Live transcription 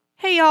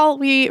y'all,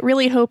 we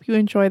really hope you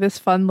enjoy this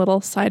fun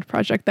little side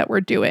project that we're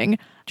doing.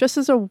 Just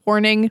as a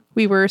warning,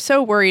 we were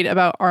so worried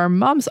about our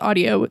mom's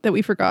audio that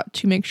we forgot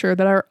to make sure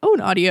that our own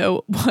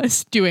audio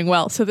was doing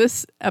well. So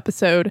this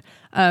episode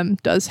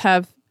does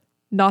have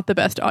not the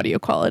best audio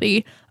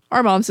quality.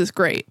 Our mom's is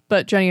great,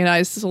 but Jenny and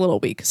I's is a little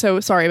weak.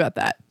 So sorry about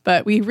that.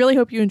 But we really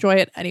hope you enjoy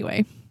it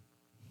anyway.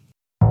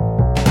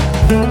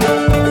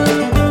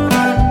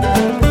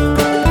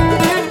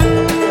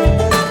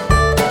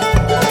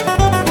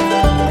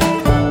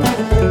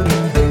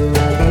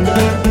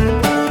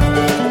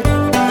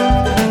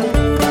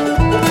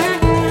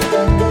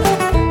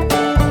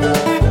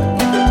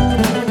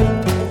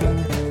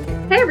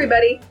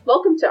 Everybody,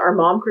 welcome to Our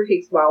Mom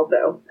Critiques Wild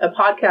Bow, a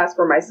podcast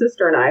where my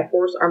sister and I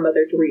force our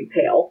mother to read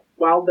Pale,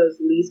 Wild Bow's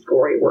least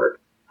gory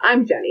work.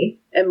 I'm Jenny,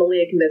 and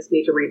Malia convinced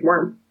me to read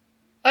Worm.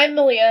 I'm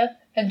Malia,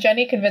 and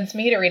Jenny convinced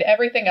me to read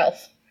everything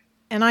else.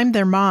 And I'm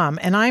their mom,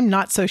 and I'm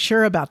not so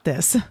sure about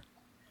this.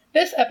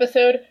 This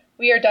episode,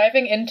 we are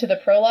diving into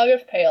the prologue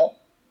of Pale.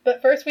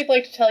 But first, we'd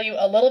like to tell you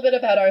a little bit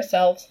about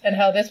ourselves and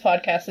how this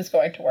podcast is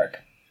going to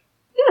work.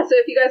 Yeah, so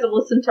if you guys have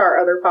listened to our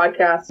other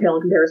podcasts, Pale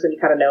in Comparison, you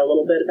kind of know a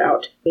little bit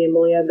about me and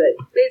Malia,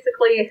 but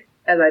basically,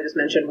 as I just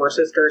mentioned, we're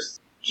sisters.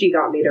 She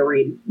got me to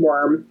read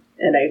Worm,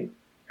 and I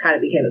kind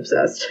of became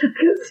obsessed,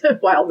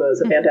 because Wild Bow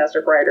is a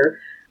fantastic writer,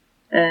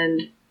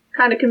 and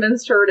kind of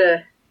convinced her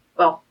to,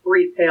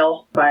 read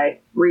Pale by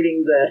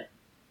reading the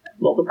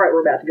part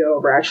we're about to go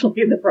over,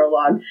 actually, in the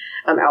prologue,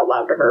 out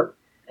loud to her.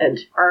 And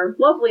our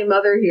lovely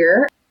mother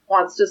here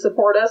wants to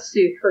support us.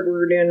 She heard we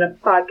were doing a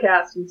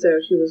podcast, and so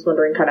she was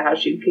wondering kind of how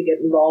she could get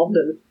involved,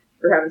 and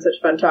we're having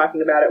such fun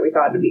talking about it, we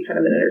thought it'd be kind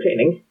of an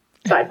entertaining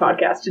side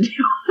podcast to do.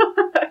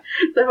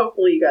 So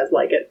hopefully you guys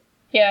like it.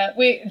 Yeah,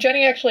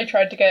 Jenny actually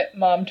tried to get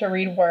Mom to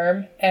read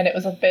Worm, and it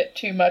was a bit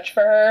too much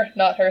for her,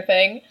 not her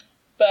thing.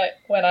 But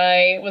when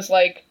I was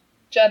like,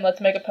 Jen,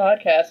 let's make a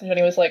podcast, and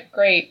Jenny was like,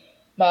 great,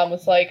 Mom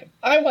was like,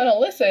 I want to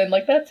listen,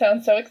 like, that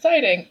sounds so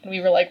exciting. And we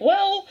were like,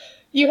 well,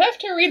 you have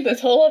to read this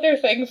whole other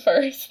thing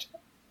first.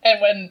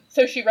 And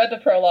so she read the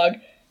prologue,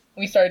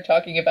 we started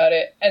talking about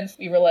it, and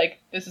we were like,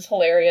 this is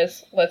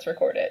hilarious, let's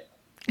record it.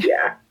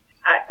 Yeah.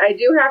 I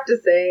do have to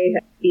say,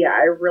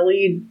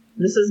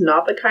 this is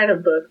not the kind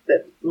of book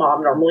that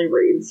Mom normally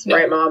reads,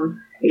 right,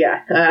 Mom?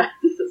 Yeah,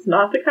 this is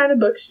not the kind of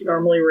book she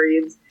normally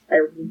reads.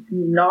 I'm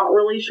not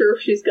really sure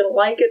if she's going to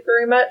like it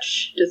very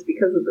much, just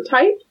because of the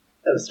type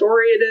of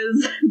story it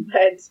is,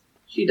 but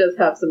she does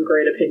have some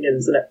great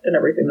opinions and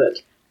everything that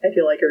I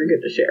feel like are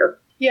good to share.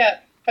 Yeah.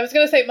 I was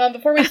going to say, Mom,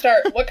 before we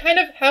start,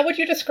 how would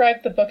you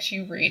describe the books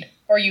you read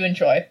or you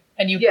enjoy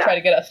and you try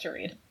to get us to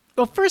read?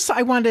 Well, first,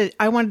 I wanted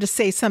to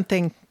say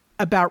something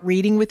about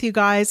reading with you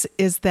guys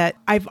is that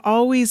I've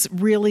always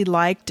really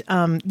liked,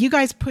 you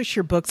guys push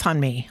your books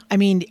on me. I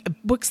mean,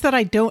 books that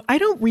I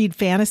don't read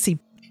fantasy,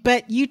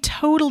 but you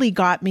totally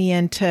got me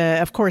into,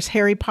 of course,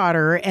 Harry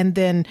Potter and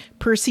then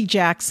Percy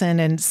Jackson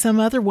and some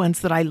other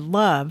ones that I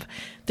love.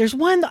 There's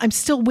one I'm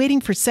still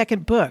waiting for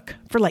second book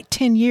for like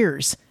 10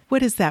 years.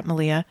 What is that,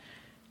 Malia?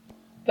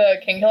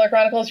 The Kingkiller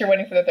Chronicles, you're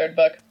waiting for the third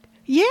book.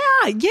 Yeah,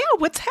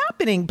 what's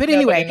happening? But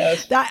anyway,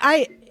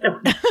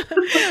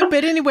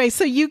 but anyway,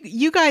 so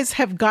you guys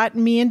have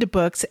gotten me into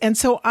books, and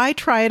so I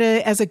try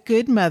to, as a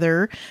good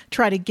mother,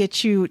 try to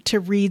get you to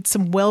read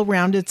some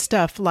well-rounded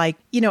stuff like,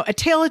 A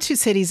Tale of Two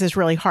Cities is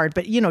really hard,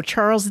 but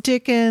Charles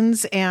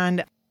Dickens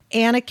and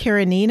Anna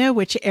Karenina,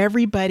 which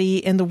everybody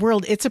in the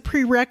world, it's a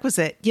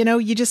prerequisite.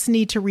 You just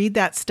need to read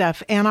that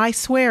stuff. And I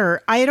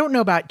swear, I don't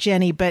know about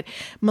Jenny, but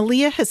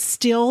Malia has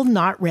still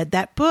not read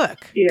that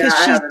book. Yeah,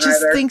 she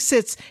just thinks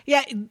it's,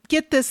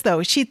 get this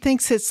though. She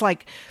thinks it's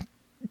like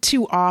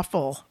too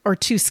awful or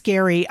too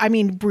scary. I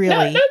mean,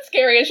 really. Not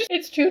scary.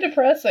 It's too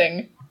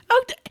depressing.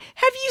 Oh,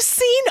 have you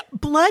seen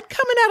blood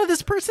coming out of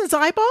this person's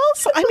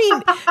eyeballs? I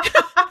mean,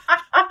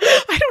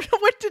 I don't know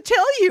what to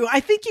tell you.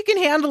 I think you can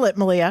handle it,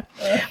 Malia.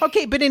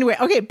 Okay, but anyway,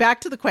 back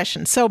to the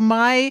question. So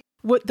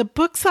the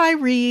books I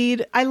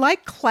read, I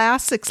like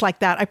classics like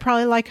that. I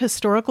probably like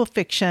historical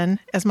fiction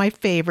as my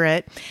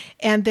favorite.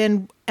 And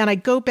I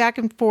go back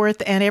and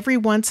forth, and every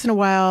once in a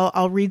while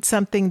I'll read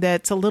something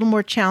that's a little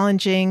more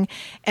challenging,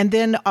 and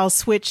then I'll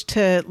switch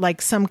to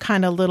like some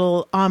kind of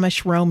little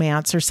Amish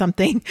romance or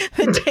something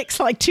that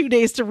takes like 2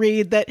 days to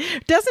read that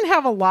doesn't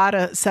have a lot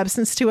of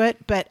substance to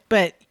it, but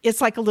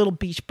it's like a little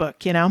beach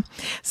book,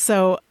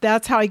 So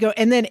that's how I go.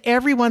 And then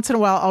every once in a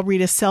while I'll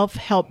read a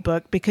self-help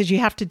book because you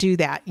have to do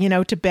that,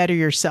 to better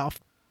yourself.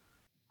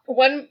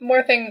 One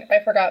more thing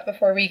I forgot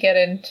before we get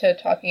into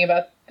talking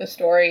about the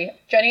story.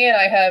 Jenny and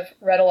I have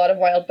read a lot of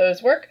Wild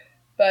Bow's work,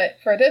 but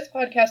for this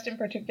podcast in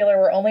particular,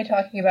 we're only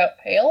talking about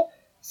Pale,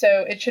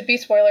 so it should be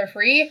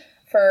spoiler-free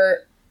for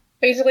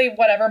basically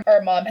whatever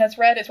our mom has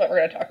read is what we're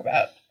going to talk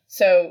about.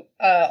 So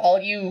all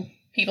you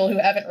people who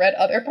haven't read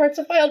other parts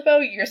of Wild Bow,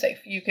 you're safe.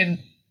 You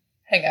can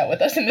hang out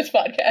with us in this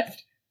podcast.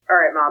 All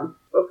right, Mom.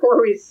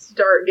 Before we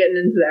start getting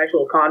into the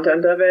actual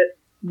content of it,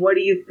 what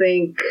do you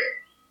think?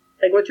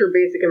 Like, what's your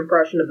basic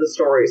impression of the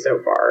story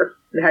so far,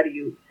 and how do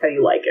you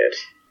like it?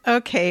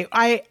 Okay,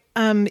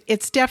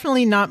 It's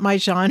definitely not my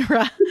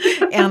genre,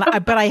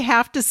 but I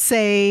have to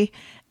say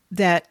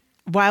that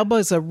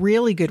Wildbow's a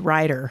really good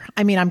writer.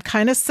 I mean, I'm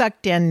kind of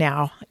sucked in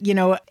now,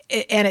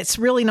 and it's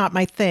really not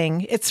my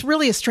thing. It's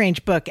really a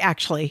strange book,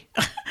 actually.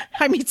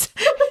 I mean,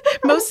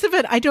 most of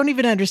it, I don't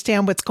even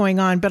understand what's going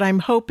on, but I'm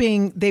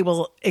hoping they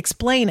will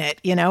explain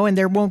it, and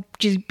there won't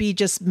be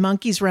just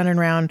monkeys running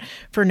around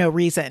for no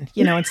reason,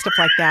 and stuff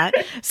like that.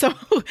 So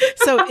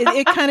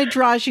it kind of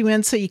draws you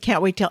in, so you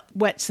can't wait till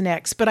what's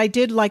next. But I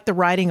did like the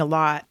writing a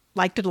lot.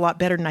 Liked it a lot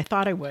better than I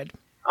thought I would.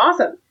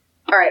 Awesome.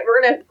 All right,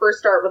 we're going to first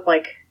start with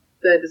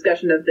the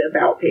discussion of the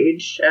About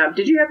page.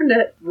 Did you happen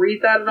to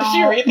read that at all? Did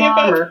you read the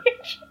About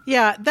page?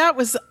 Yeah, that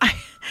was...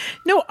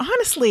 No,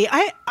 honestly,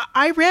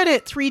 I read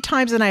it 3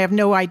 times and I have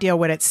no idea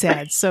what it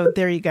said. So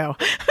there you go.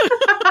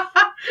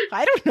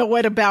 I don't know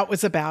what About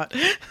was about.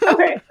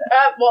 Okay.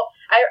 Well,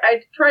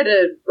 I tried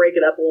to break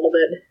it up a little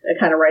bit. I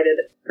kind of write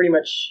it pretty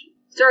much...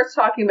 Starts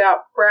talking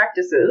about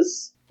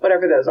practices,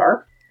 whatever those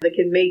are, that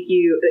can make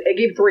you... It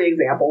gave 3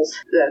 examples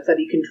that said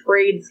you can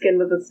trade skin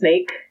with a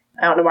snake.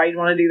 I don't know why you'd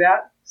want to do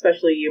that.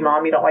 Especially you,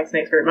 Mom, you don't like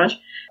snakes very much.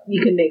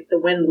 You can make the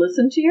wind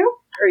listen to you,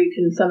 or you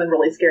can summon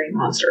really scary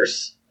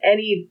monsters.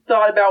 Any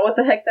thought about what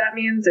the heck that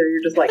means, or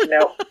you're just like,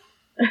 no?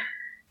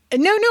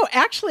 No,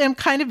 actually, I'm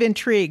kind of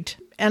intrigued.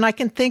 And I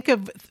can think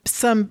of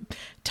some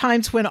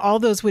times when all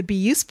those would be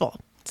useful.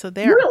 So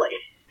there. Really?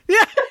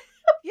 Yeah.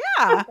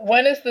 Yeah.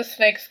 When is the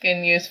snake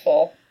skin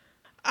useful?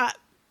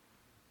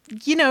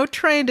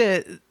 Trying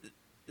to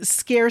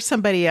scare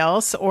somebody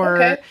else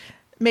or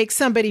make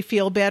somebody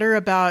feel better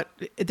about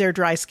their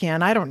dry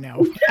skin. I don't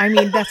know. I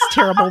mean, that's a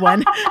terrible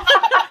one.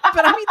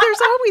 But I mean,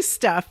 there's always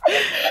stuff.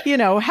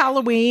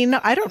 Halloween.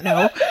 I don't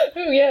know.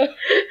 Oh, yeah.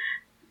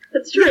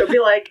 That's true. It'd be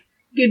like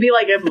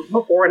a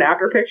before and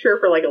after picture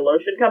for like a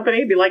lotion company.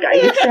 It'd be like, I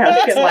used to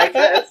have skin like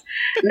this.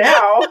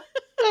 Now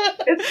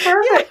it's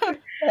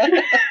perfect.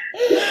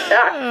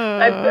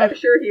 Yeah. I'm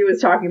sure he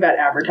was talking about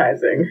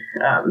advertising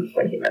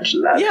when he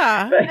mentioned that.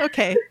 Yeah. But,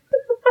 okay.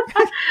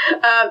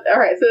 All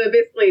right. So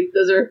basically,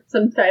 those are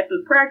some type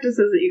of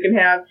practices that you can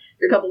have.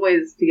 There are a couple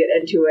ways to get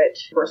into it.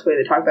 The first way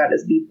they talk about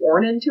is be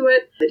born into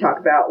it. They talk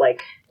about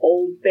like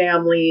old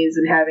families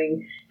and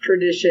having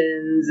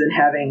traditions and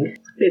having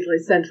basically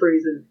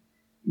centuries of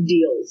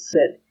deals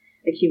that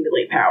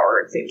accumulate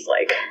power, it seems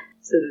like,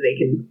 so that they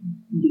can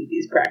do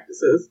these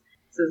practices.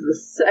 So the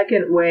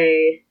second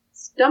way,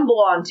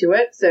 stumble onto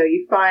it. So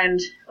you find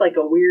like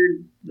a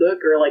weird book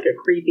or like a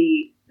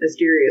creepy,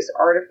 mysterious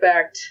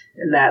artifact,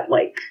 and that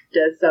like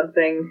does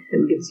something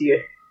and gives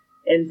you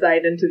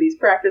insight into these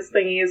practice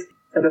thingies.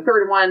 And the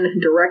third one,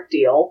 direct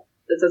deal.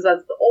 That says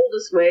that's the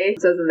oldest way.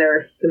 It says in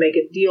there to make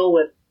a deal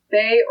with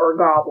fae or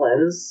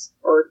goblins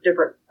or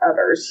different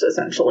others,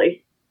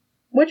 essentially.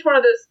 Which one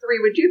of those 3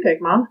 would you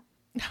pick, Mom?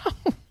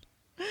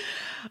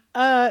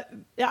 I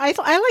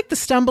like the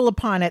stumble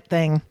upon it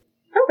thing.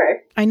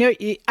 Okay. I know.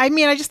 I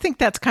mean, I just think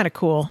that's kind of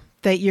cool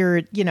that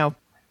you're,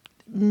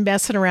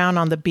 messing around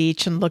on the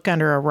beach and look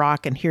under a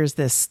rock and here's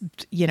this,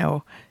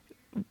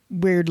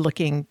 weird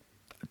looking,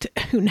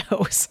 who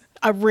knows,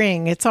 a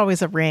ring. It's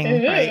always a ring,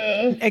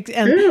 right? Ooh,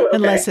 okay.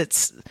 Unless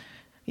it's,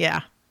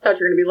 yeah. I thought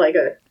you were going to be like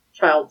a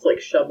child's like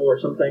shovel or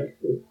something.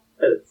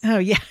 Oh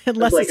yeah,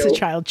 unless like it's a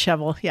child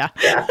shovel, yeah.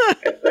 Yeah, so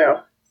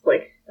it's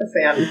like a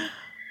sand.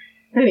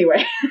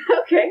 Anyway,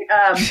 okay,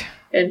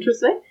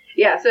 interesting.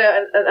 Yeah, so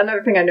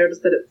another thing I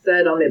noticed that it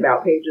said on the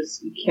About page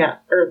is you can't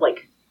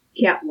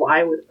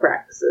lie with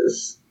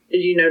practices.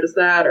 Did you notice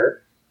that,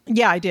 or?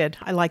 Yeah, I did.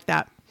 I like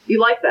that.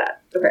 You like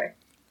that? Okay.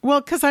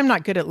 Well, because I'm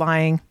not good at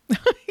lying.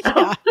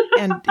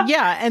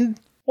 Yeah, and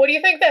what do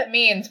you think that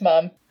means,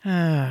 Mom?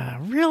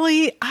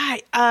 Really,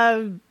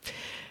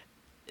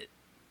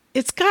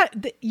 it's got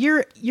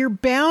you're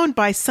bound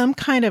by some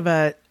kind of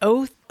a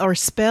oath or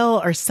spell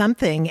or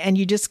something, and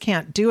you just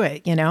can't do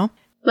it.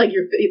 Like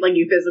you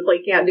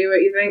physically can't do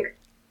it. You think?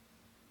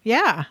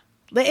 Yeah,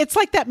 it's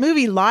like that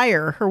movie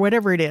Liar or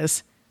whatever it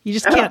is. You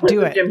just can't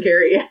do it. Jim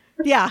Carrey.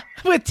 Yeah,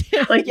 with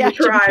like you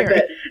try,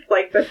 but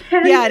like the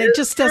pen and it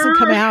just doesn't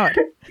come out.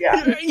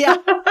 Yeah, yeah.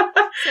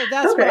 So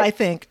that's what I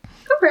think.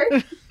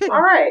 Okay,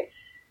 all right.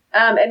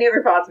 Any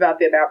other thoughts about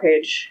the About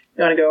page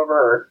you want to go over,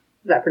 or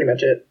is that pretty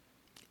much it?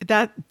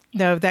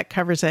 That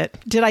covers it.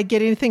 Did I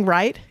get anything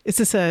right? Is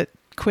this a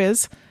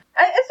quiz?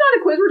 It's not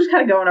a quiz. We're just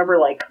kind of going over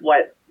like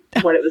what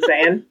it was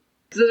saying.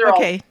 Those are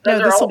okay.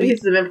 all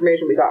pieces of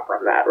information we got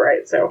from that,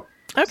 right? So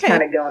just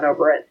kind of going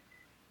over it.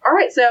 All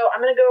right, so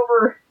I'm going to go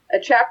over a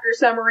chapter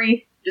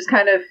summary, just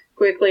kind of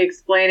quickly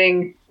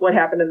explaining what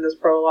happened in this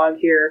prologue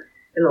here,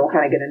 and then we'll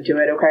kind of get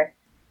into it, okay?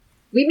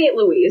 We meet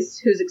Louise,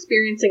 who's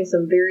experiencing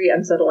some very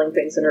unsettling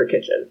things in her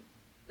kitchen.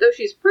 Though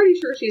she's pretty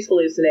sure she's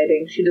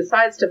hallucinating, she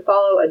decides to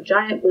follow a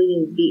giant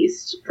bleeding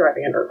beast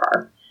driving in her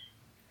car.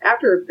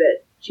 After a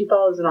bit, she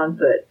follows it on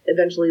foot,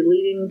 eventually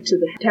leading to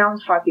the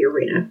town's hockey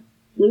arena.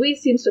 Louise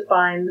seems to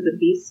find the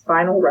beast's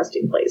final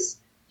resting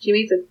place. She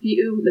meets a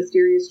few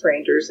mysterious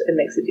strangers and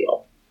makes a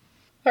deal.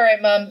 All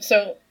right, Mom,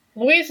 so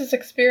Louise is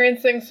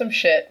experiencing some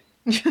shit.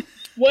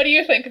 What do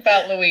you think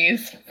about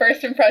Louise?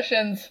 First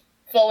impressions,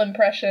 full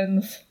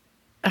impressions?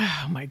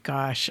 Oh my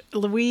gosh.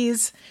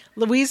 Louise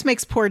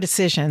makes poor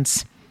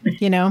decisions,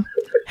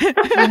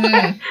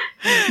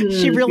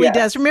 She really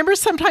does. Remember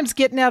sometimes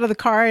getting out of the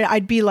car,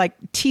 I'd be like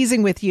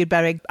teasing with you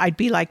about it. I'd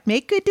be like,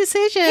 make good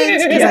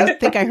decisions. Because I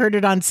think I heard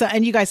it on some,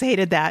 and you guys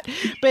hated that.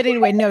 But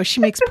anyway, no, she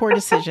makes poor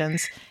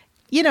decisions.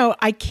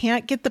 I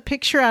can't get the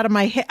picture out of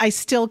my head. I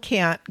still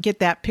can't get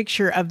that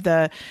picture of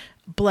the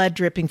blood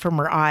dripping from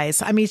her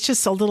eyes. I mean, it's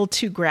just a little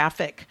too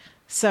graphic.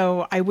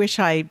 So I wish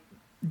I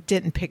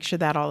didn't picture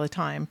that all the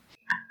time.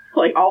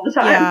 Like all the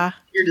time? Yeah.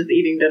 You're just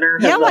eating dinner.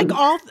 Yeah, like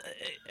all...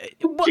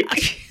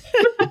 like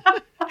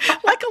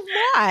a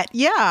lot.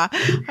 Yeah.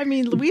 I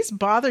mean, Louise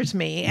bothers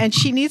me, and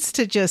she needs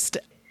to just...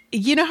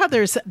 how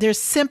there's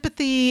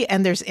sympathy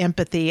and there's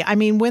empathy. I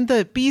mean, when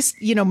the beast,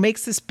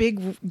 makes this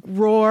big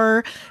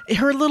roar,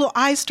 her little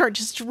eyes start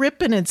just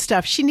dripping and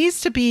stuff. She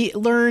needs to be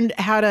learned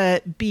how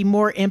to be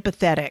more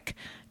empathetic.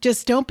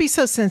 Just don't be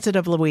so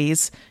sensitive,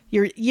 Louise.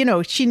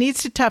 She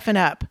needs to toughen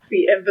up.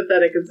 Be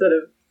empathetic instead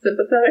of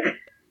sympathetic.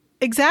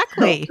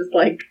 Exactly. Just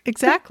like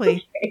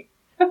exactly.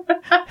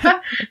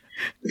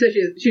 So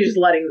she's just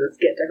letting this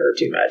get to her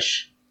too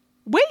much.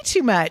 Way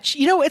too much.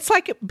 It's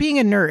like being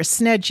a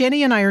nurse. Now,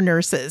 Jenny and I are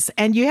nurses,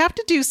 and you have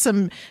to do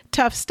some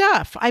tough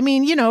stuff. I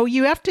mean,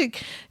 you have to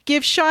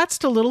give shots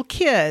to little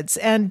kids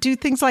and do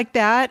things like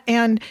that.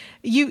 And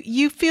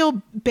you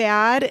feel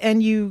bad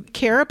and you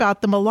care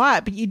about them a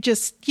lot, but you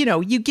just,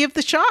 you give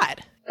the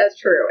shot. That's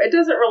true. It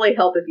doesn't really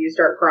help if you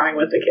start crying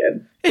with the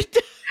kid.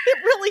 It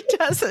really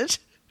doesn't.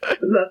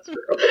 That's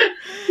true.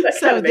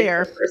 So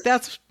there.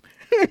 That's...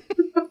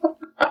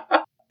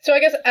 So I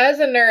guess as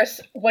a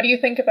nurse, what do you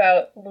think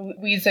about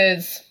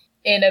Louise's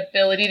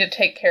inability to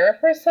take care of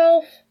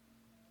herself?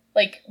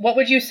 Like, what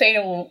would you say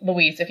to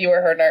Louise if you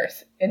were her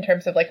nurse in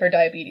terms of, like, her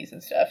diabetes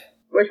and stuff?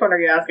 Which one are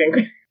you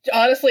asking?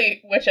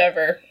 Honestly,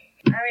 whichever.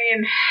 I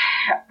mean,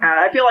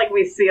 I feel like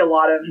we see a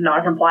lot of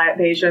non-compliant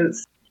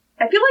patients.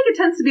 I feel like it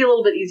tends to be a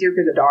little bit easier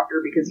for the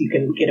doctor because you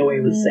can get away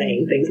with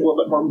saying things a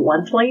little bit more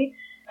bluntly.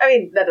 I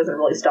mean, that doesn't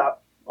really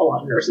stop a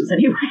lot of nurses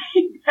anyway.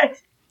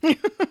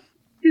 Because,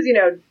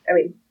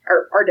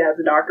 our dad's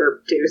a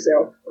doctor, too,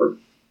 so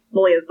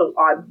Malia's the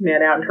odd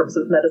man out in terms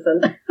of medicine.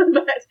 But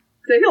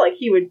so I feel like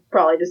he would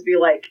probably just be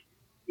like,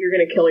 you're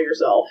going to kill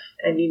yourself,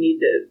 and you need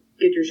to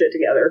get your shit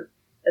together,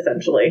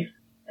 essentially.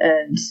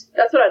 And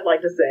that's what I'd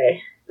like to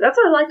say. That's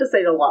what I'd like to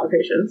say to a lot of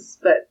patients,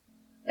 but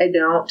I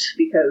don't,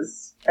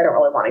 because I don't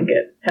really want to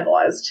get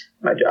penalized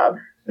my job.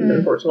 And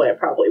unfortunately, I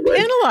probably would.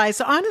 Penalize,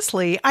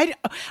 honestly.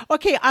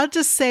 I'll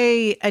just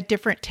say a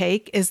different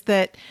take is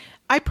that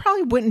I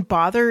probably wouldn't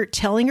bother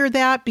telling her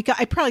that because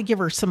I'd probably give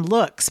her some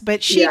looks,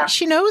 but she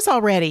knows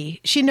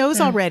already. She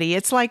knows already.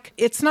 It's like,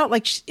 it's not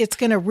like it's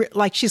going to,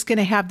 like she's going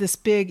to have this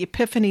big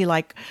epiphany,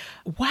 like,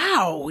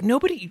 wow,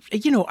 nobody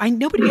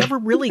ever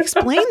really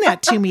explained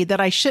that to me, that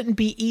I shouldn't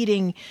be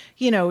eating,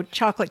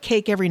 chocolate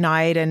cake every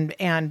night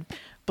and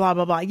blah,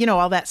 blah, blah,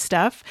 all that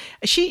stuff.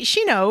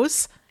 She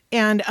knows.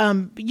 And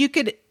you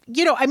could,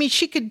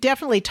 she could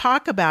definitely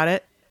talk about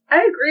it. I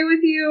agree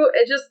with you.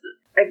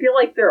 I feel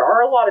like there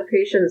are a lot of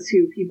patients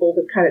who people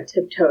have kind of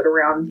tiptoed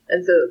around.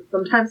 And so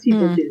sometimes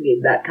people do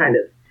need that kind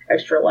of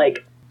extra,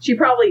 like, she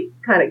probably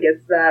kind of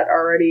gets that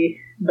already.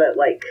 But,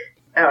 like,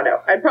 I don't know.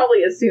 I'd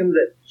probably assume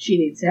that she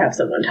needs to have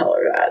someone tell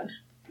her that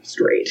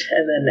straight.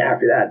 And then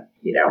after that,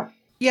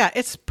 Yeah,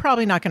 it's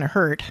probably not going to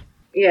hurt.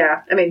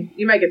 Yeah. I mean,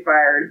 you might get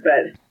fired,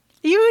 but...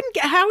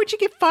 How would you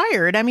get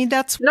fired? I mean,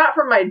 that's... Not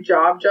from my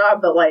job,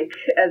 but, like,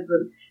 as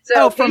the...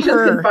 So from patients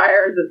her.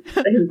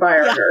 They can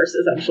fire a nurse,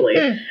 essentially.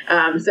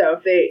 So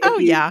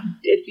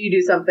if you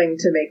do something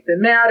to make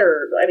them mad,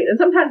 and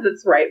sometimes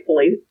it's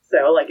rightfully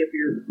so, like if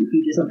you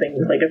do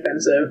something like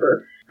offensive,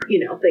 or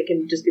they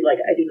can just be like,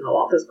 I do not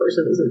want this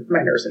person isn't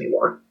my nurse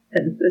anymore,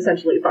 and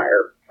essentially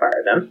fire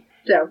them.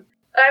 So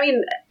I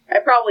mean, I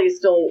probably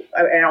still,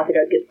 I don't think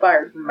I'd get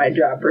fired from my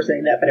job for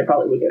saying that, but I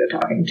probably would get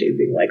a talking to,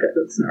 being like,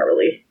 that's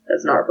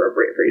not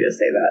appropriate for you to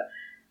say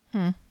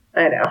that.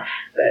 I know,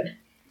 but.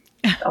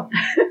 Oh.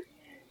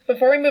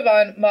 Before we move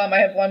on, Mom, I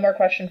have one more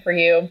question for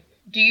you.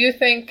 Do you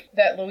think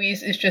that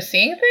Louise is just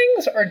seeing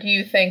things, or do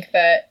you think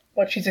that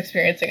what she's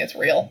experiencing is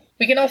real?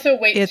 We can also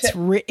wait. It's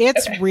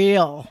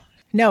real.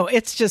 No,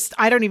 it's just,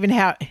 I don't even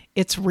have,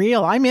 it's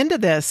real. I'm into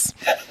this.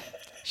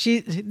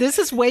 This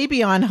is way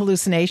beyond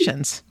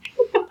hallucinations.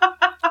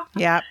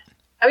 Yeah.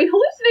 I mean,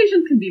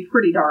 hallucinations can be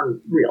pretty darn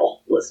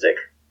realistic.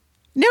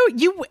 No,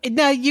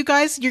 you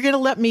guys, you're going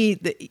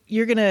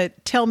to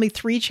tell me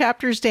 3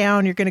 chapters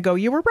down. You're going to go,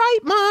 you were right,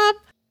 Mom.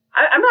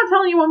 I'm not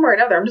telling you one way or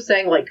another. I'm just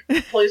saying, like,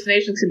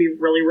 hallucinations can be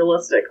really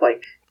realistic.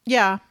 Like,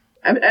 yeah.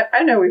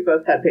 I know we've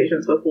both had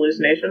patients with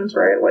hallucinations,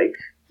 right? Like,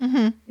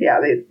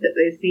 yeah,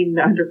 they seem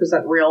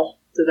 100% real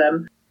to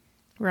them.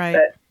 Right.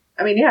 But,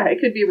 I mean, yeah, it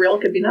could be real,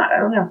 it could be not. I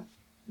don't know.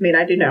 I mean,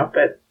 I do know,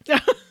 but,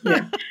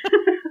 yeah.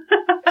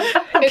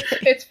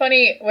 It's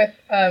funny with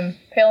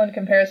Pale in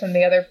Comparison,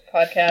 the other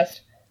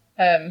podcast,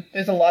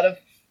 there's a lot of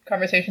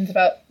conversations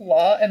about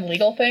law and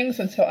legal things,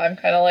 and so I'm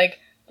kind of like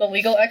the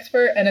legal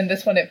expert, and in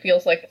this one it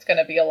feels like it's going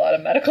to be a lot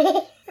of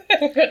medical.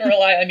 I'm going to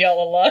rely on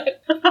y'all a lot.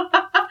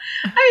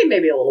 I mean,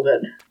 maybe a little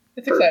bit.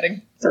 It's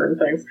exciting. Certain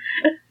things.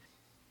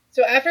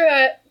 So after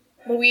that,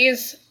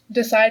 Louise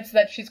decides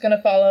that she's going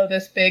to follow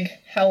this big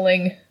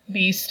howling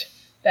beast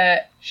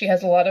that she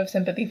has a lot of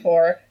sympathy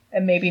for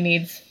and maybe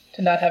needs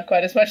to not have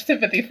quite as much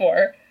sympathy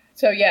for.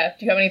 So yeah,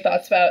 do you have any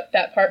thoughts about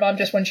that part, Mom?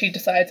 Just when she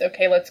decides,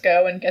 okay, let's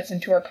go, and gets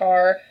into her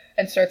car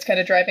and starts kind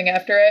of driving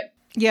after it?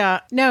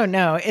 Yeah,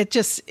 no.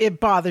 It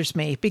bothers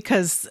me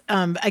because,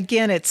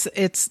 again,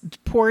 it's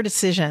poor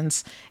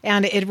decisions.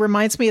 And it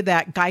reminds me of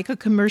that Geico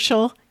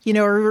commercial,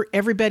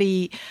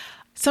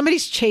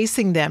 somebody's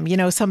chasing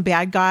them, some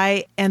bad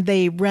guy, and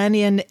they run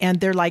in and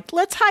they're like,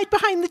 let's hide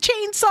behind the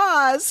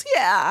chainsaws.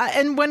 Yeah.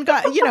 And one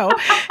guy,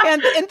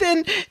 and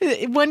then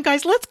one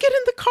guy's, let's get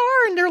in the car.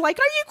 And they're like,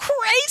 are you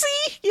crazy?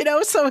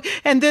 So,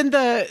 and then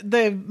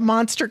the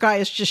monster guy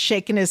is just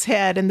shaking his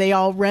head and they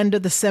all run to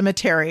the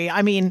cemetery.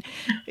 I mean,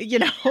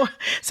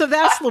 so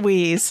that's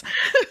Louise.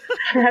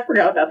 I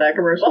forgot about that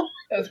commercial.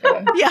 That was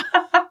good. Yeah.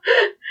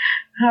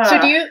 So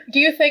do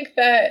you think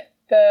that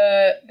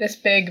this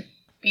big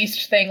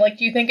beast thing,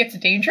 do you think it's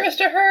dangerous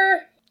to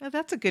her? Well,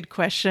 that's a good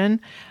question.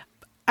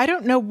 I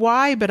don't know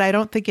why, but I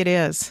don't think it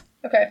is.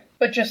 Okay,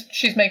 but just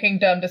she's making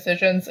dumb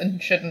decisions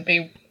and shouldn't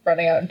be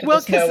running out into the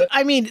snow.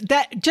 I mean,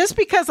 that just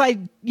because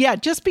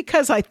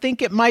I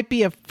think it might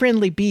be a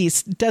friendly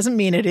beast doesn't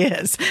mean it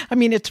is. I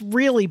mean, it's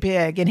really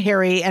big and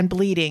hairy and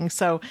bleeding,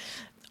 so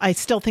I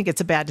still think it's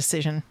a bad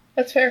decision.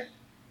 That's fair.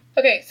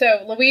 Okay,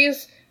 so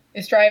Louise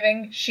is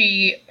driving.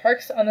 She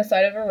parks on the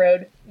side of a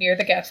road near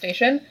the gas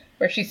station,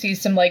 where she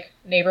sees some,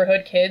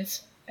 neighborhood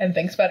kids and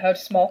thinks about how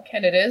small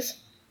Kennet is.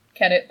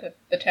 Kennet,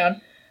 the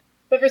town.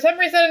 But for some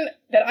reason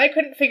that I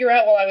couldn't figure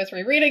out while I was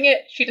rereading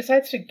it, she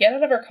decides to get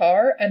out of her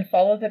car and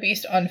follow the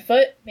beast on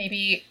foot.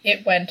 Maybe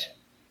it went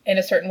in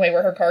a certain way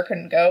where her car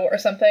couldn't go or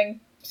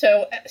something.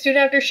 So soon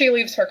after she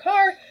leaves her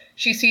car,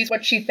 she sees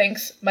what she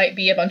thinks might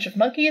be a bunch of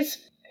monkeys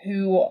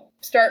who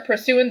start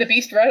pursuing the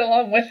beast right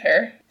along with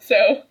her.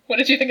 So what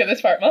did you think of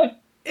this part, Mom?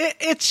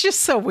 It's just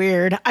so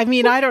weird. I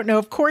mean, I don't know.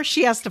 Of course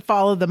she has to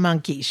follow the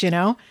monkeys,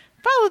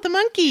 Follow the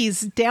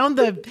monkeys down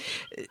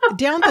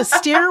the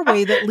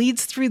stairway that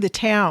leads through the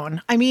town.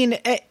 I mean,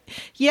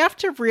 you have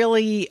to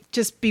really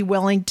just be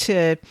willing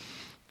to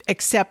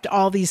accept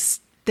all these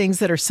things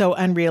that are so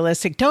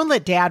unrealistic. Don't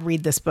let Dad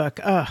read this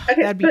book. Ugh,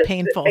 okay, that'd be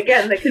painful.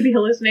 Again, they could be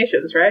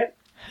hallucinations, right?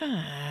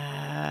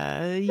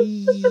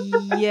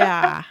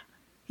 Yeah.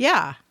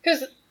 Yeah.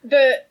 Because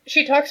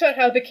she talks about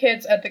how the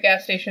kids at the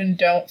gas station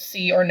don't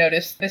see or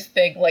notice this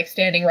thing,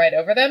 standing right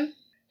over them.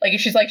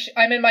 She's like,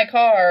 I'm in my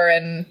car,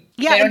 and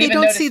they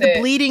don't see the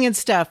bleeding and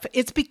stuff.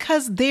 It's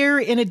because they're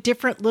in a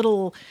different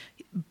little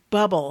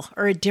bubble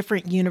or a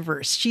different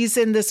universe. She's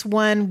in this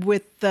one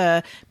with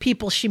the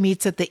people she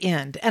meets at the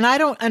end. And I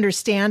don't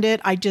understand it.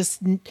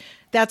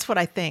 That's what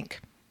I think.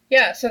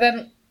 Yeah, so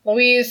then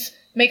Louise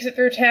makes it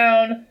through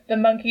town. The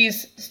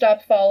monkeys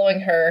stop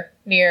following her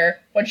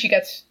when she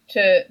gets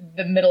to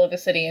the middle of the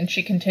city, and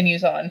she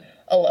continues on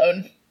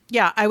alone.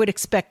 Yeah, I would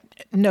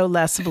expect no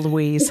less of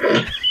Louise.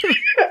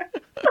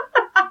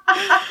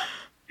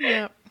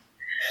 Yeah.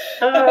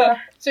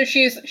 So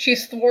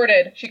she's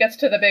thwarted. She gets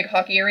to the big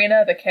hockey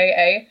arena, the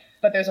KA,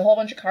 but there's a whole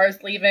bunch of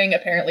cars leaving.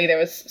 Apparently there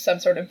was some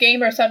sort of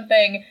game or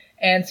something,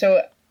 and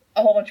so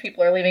a whole bunch of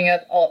people are leaving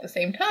all at the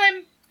same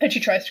time, and she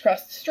tries to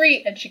cross the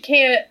street, and she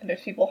can't, and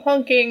there's people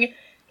honking,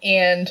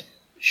 and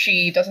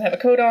she doesn't have a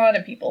coat on,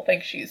 and people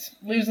think she's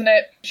losing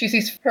it. She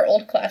sees her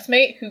old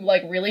classmate, who,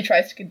 really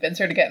tries to convince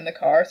her to get in the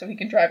car so he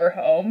can drive her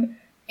home,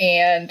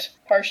 and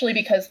partially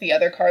because the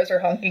other cars are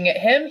honking at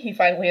him, he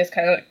finally just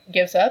kind of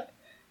gives up,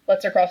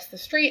 lets her cross the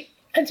street,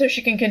 and so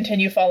she can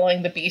continue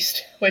following the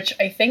beast, which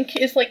I think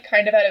is,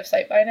 kind of out of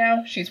sight by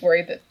now. She's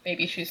worried that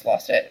maybe she's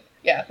lost it.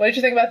 Yeah, what did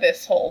you think about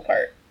this whole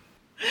part?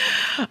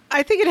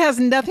 I think it has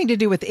nothing to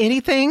do with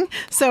anything.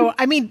 So,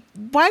 I mean,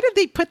 why did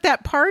they put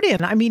that part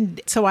in? I mean,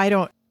 so I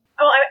don't...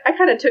 Oh, I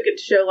kind of took it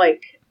to show,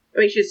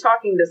 she's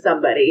talking to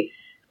somebody.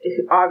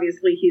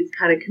 Obviously, he's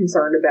kind of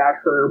concerned about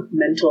her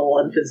mental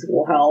and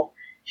physical health.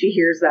 She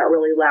hears that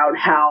really loud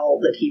howl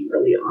that he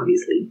really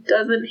obviously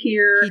doesn't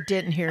hear. He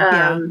didn't hear,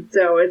 yeah.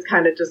 So it's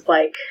kind of just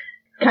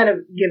kind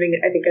of giving,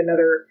 I think,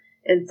 another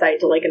insight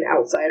to an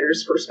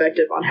outsider's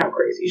perspective on how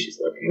crazy she's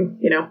looking.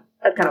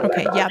 That's kind of what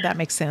I thought. Yeah, that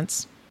makes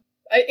sense.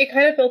 It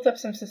kind of builds up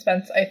some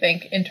suspense, I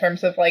think, in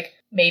terms of,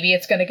 maybe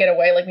it's going to get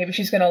away. Maybe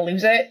she's going to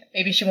lose it.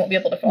 Maybe she won't be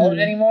able to follow it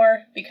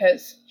anymore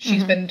because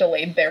she's been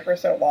delayed there for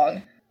so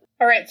long.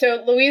 All right,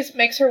 so Louise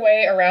makes her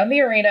way around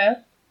the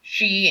arena.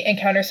 She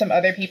encounters some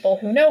other people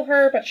who know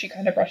her, but she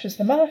kind of brushes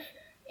them off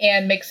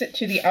and makes it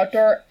to the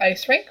outdoor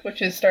ice rink, which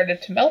has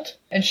started to melt.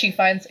 And she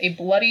finds a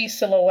bloody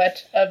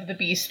silhouette of the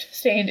beast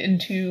stained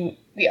into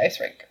the ice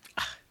rink.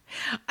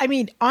 I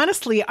mean,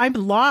 honestly, I'm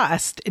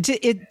lost.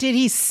 Did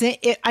he say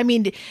it? I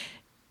mean...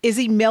 Is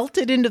he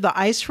melted into the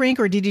ice rink,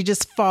 or did he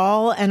just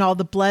fall and all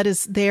the blood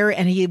is there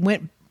and he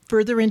went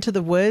further into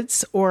the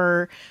woods?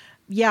 Or,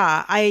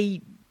 yeah, I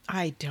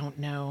don't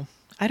know.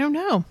 I don't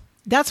know.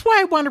 That's why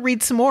I want to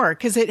read some more,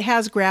 because it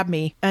has grabbed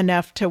me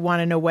enough to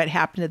want to know what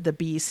happened to the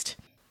beast.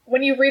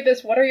 When you read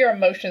this, what are your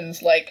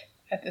emotions like?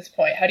 at this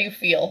point? How do you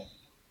feel?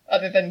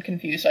 Other than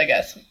confused, I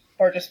guess.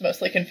 Or just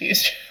mostly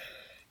confused.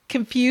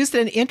 Confused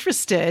and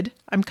interested.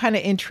 I'm kind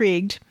of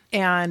intrigued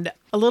and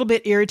a little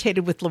bit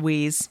irritated with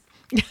Louise.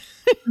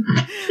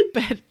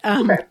 But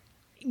Okay.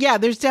 yeah,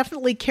 there's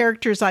definitely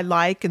characters I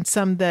like and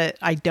some that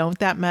I don't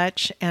that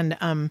much. And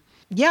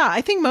yeah,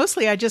 I think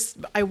mostly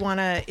I want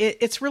to,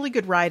 it's really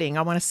good writing.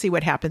 I want to see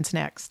what happens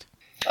next.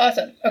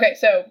 Awesome. Okay,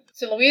 so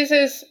Louise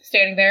is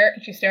standing there,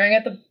 and she's staring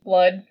at the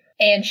blood,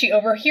 and she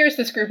overhears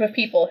this group of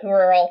people who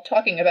are all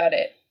talking about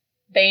it.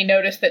 They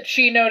notice that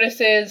she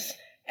notices,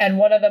 and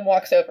one of them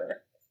walks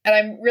over. And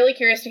I'm really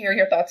curious to hear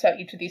your thoughts about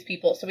each of these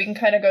people, so we can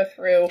kind of go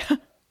through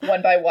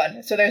one by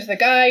one. So there's the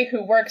guy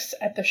who works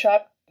at the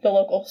shop, the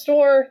local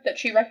store that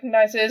she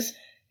recognizes,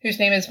 whose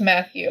name is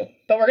Matthew.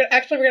 But we're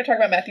gonna talk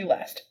about Matthew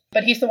last.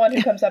 But he's the one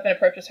who comes up and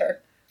approaches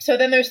her. So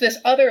then there's this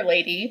other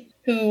lady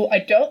who I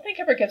don't think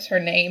ever gives her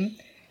name,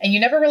 and you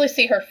never really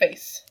see her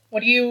face.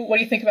 What do you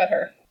think about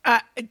her?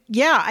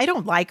 Yeah, I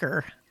don't like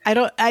her. I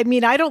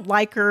don't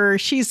like her.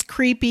 She's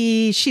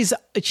creepy. She's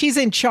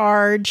in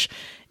charge,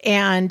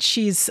 and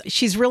she's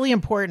really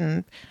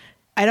important.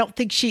 I don't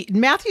think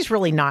Matthew's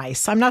really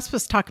nice. I'm not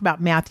supposed to talk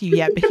about Matthew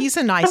yet, but he's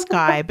a nice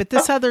guy. But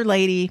this other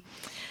lady,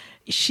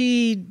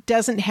 she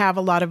doesn't have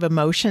a lot of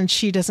emotion.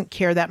 She doesn't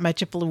care that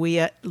much if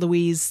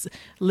Louise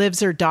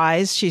lives or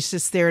dies. She's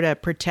just there to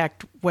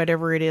protect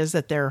whatever it is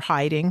that they're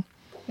hiding.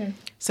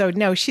 So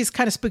no, she's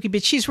kind of spooky,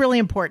 but she's really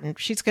important.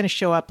 She's going to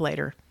show up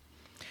later.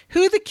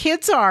 Who the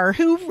kids are?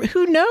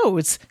 Who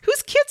knows?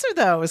 Whose kids are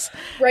those?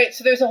 Right,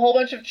 so there's a whole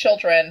bunch of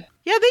children.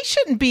 Yeah, they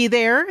shouldn't be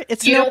there.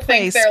 It's You no don't think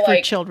place they're, for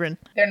like- children.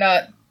 They're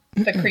not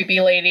the creepy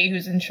lady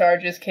who's in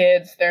charge's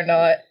kids. They're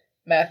not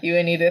Matthew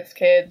and Edith's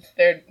kids.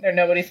 They're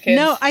nobody's kids.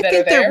 No, I that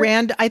think are they're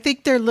there. I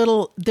think they're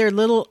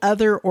little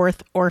other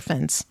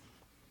orphans.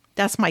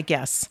 That's my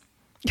guess.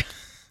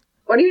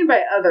 What do you mean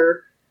by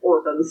other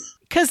orphans?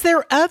 Because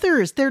they're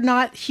others. They're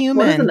not What is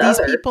human. an These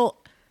other? people.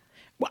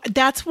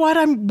 That's what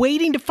I'm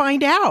waiting to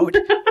find out.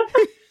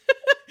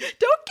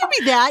 Don't give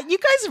me that. You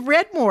guys have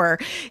read more.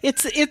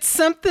 It's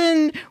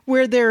something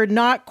where they're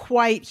not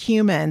quite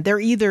human. They're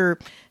either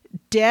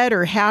dead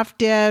or half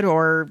dead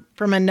or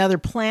from another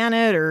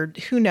planet or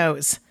who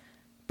knows.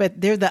 But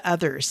they're the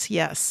others,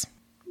 yes.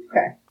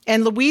 Okay.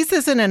 And Louise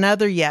isn't an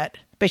other yet,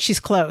 but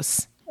she's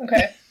close.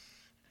 Okay.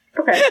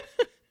 Okay.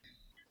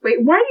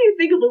 Wait, why do you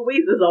think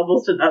Louise is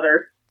almost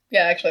another?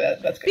 Yeah, actually,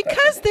 that's a good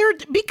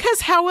question. Because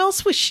how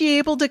else was she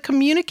able to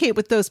communicate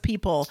with those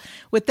people,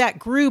 with that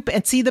group,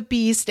 and see the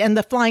beast and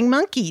the flying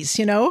monkeys,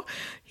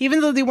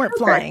 even though they weren't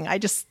Okay. flying.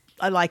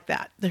 I like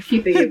that.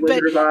 Keeping it But-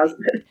 Wizard of Oz.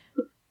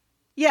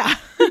 yeah.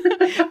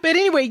 But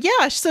anyway,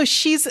 yeah.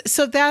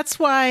 So that's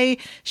why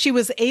she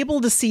was able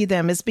to see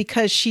them, is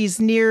because she's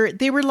near.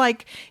 They were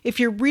like, if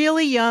you're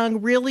really young,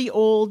 really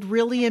old,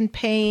 really in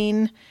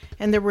pain,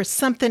 and there was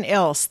something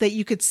else that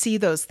you could see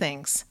those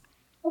things.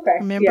 Okay.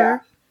 Remember? Yeah.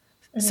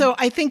 So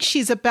I think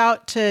she's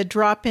about to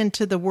drop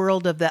into the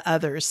world of the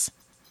others.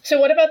 So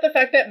what about the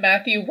fact that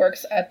Matthew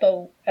works at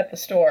the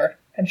store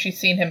and she's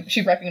seen him,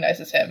 she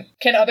recognizes him?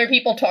 Can other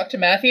people talk to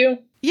Matthew?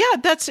 Yeah,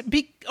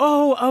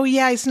 oh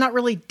yeah, he's not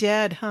really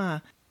dead, huh?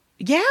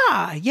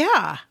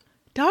 Yeah.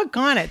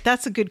 Doggone it.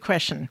 That's a good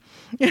question.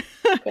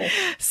 Cool.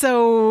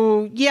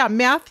 So, yeah,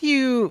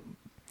 Matthew,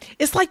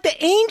 it's like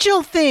the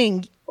angel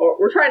thing. Or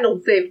we're trying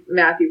to save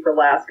Matthew for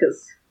last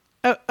because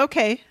Oh,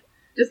 okay.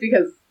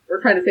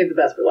 we're trying to save the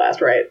best for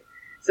last, right?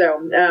 So,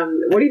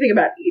 what do you think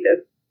about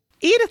Edith?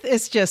 Edith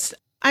is just,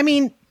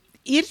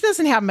 Edith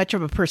doesn't have much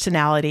of a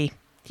personality.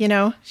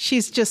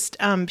 She's just,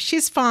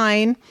 she's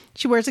fine.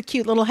 She wears a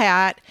cute little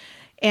hat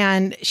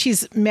and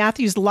she's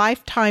Matthew's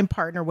lifetime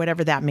partner,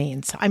 whatever that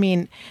means. I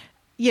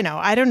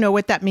don't know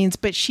what that means,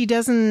 but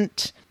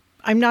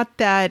I'm not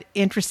that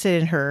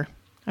interested in her.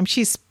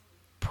 She's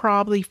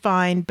probably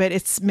fine, but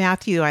it's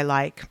Matthew I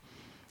like.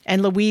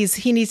 And Louise,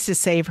 he needs to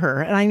save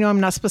her. And I know I'm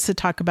not supposed to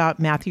talk about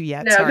Matthew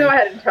yet. No, Sorry. go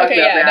ahead and talk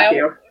Okay, about yeah,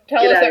 Matthew. now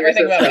tell Get us out of your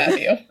everything about system.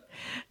 Matthew.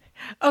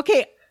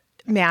 Okay,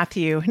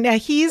 Matthew. Now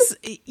he's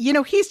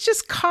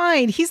just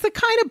kind. He's the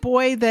kind of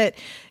boy that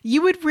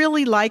you would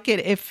really like it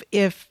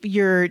if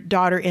your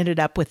daughter ended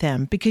up with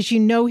him, because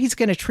he's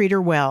going to treat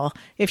her well.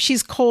 If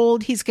she's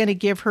cold, he's going to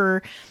give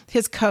her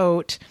his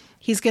coat.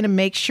 He's going to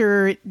make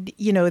sure,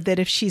 that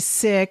if she's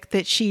sick,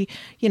 that she,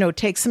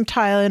 takes some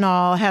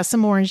Tylenol, has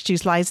some orange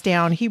juice, lies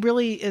down. He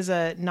really is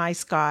a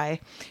nice guy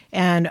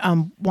and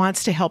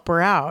wants to help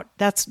her out.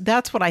 That's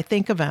what I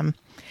think of him.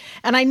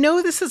 And I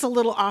know this is a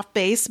little off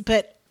base,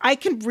 but I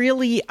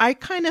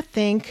kind of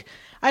think,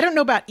 I don't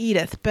know about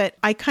Edith, but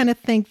I kind of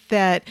think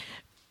that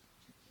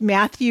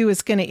Matthew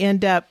is going to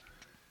end up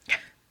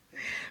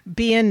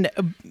being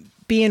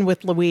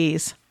with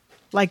Louise.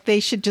 Like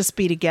they should just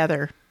be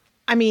together.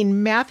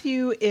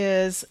 Matthew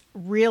is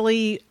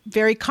really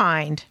very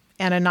kind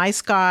and a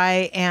nice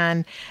guy.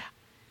 And,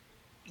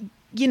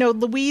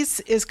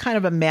 Louise is kind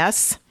of a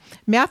mess.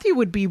 Matthew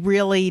would be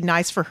really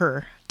nice for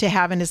her to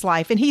have in his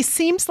life. And he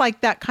seems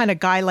like that kind of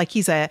guy, like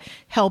he's a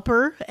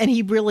helper and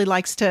he really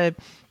likes to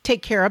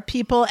take care of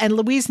people, and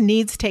Louise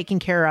needs taking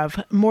care of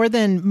more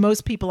than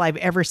most people I've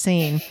ever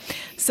seen.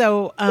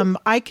 So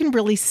I can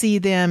really see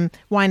them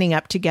winding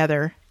up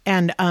together.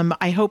 And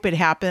I hope it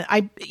happens.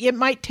 It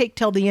might take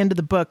till the end of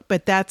the book,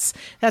 but that's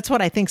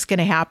what I think is going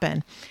to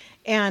happen.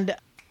 And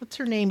what's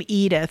her name?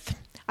 Edith.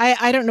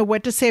 I don't know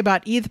what to say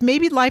about Edith.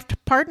 Maybe life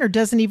partner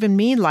doesn't even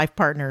mean life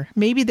partner.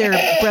 Maybe they're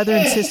brother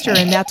and sister,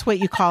 and that's what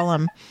you call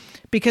them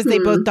because they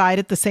both died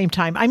at the same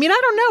time. I mean,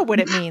 I don't know what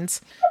it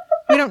means.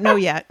 We don't know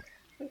yet.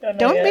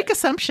 Don't make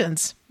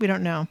assumptions. We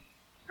don't know.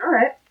 All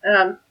right.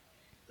 So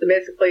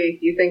basically,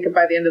 you think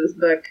by the end of this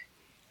book,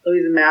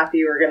 Louise and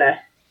Matthew are going to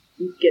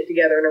get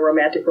together in a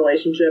romantic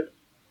relationship?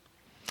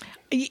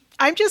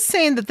 I'm just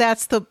saying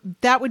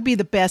that would be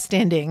the best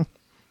ending.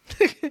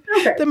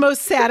 Okay. The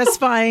most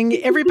satisfying.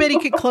 Everybody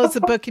could close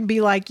the book and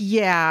be like,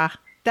 yeah,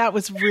 that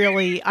was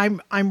really,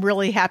 I'm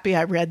really happy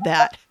I read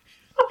that.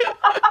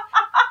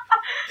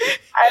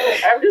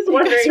 I'm just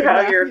wondering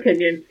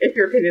if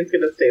your opinion's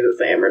going to stay the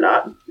same or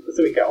not as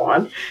we go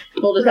on.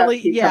 We'll just have to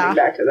keep coming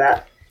back to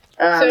that.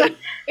 So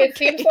it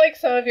seems like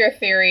some of your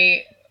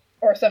theory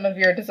or some of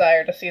your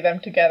desire to see them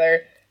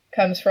together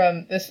comes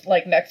from this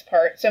like next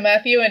part. So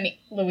Matthew and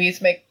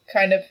Louise make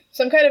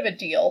some kind of a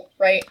deal,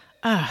 right?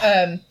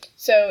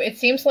 So it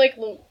seems like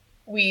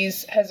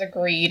Louise has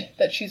agreed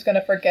that she's going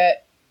to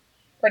forget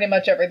pretty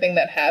much everything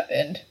that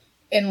happened,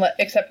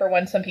 except for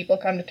when some people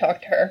come to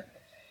talk to her.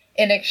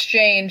 In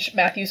exchange,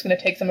 Matthew's going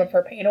to take some of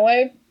her pain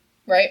away,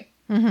 right?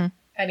 Mm-hmm.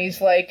 And he's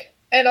like,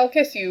 and I'll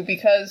kiss you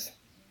because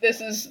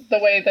this is the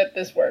way that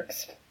this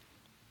works.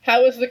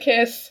 How was the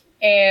kiss?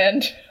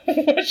 And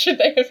what should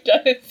they have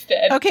done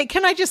instead? Okay,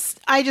 I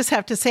just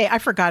have to say, I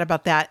forgot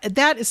about that.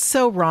 That is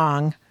so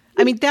wrong.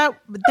 I mean, that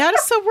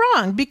is so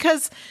wrong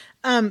because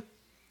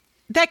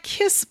that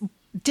kiss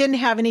didn't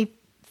have any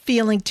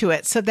feeling to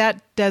it. So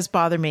that does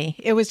bother me.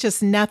 It was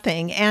just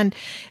nothing. And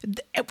you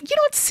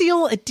don't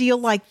seal a deal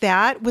like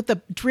that with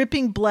a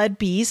dripping blood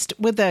beast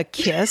with a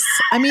kiss.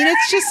 I mean,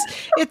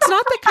 it's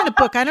not that kind of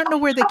book. I don't know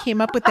where they came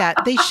up with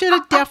that. They should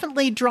have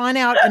definitely drawn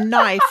out a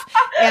knife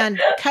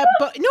and cut.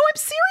 No, I'm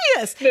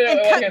serious. And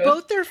cut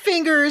both their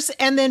fingers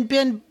and then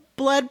been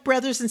blood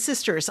brothers and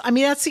sisters. I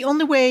mean, that's the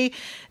only way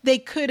they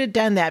could have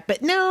done that.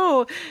 But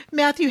no,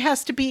 Matthew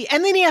has to be,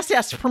 and then he has to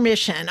ask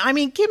permission. I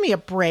mean, give me a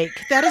break.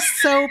 That is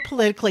so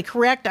politically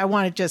correct. I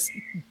want to just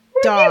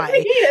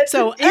die.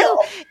 So,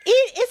 Edith,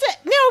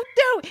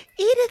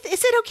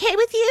 is it okay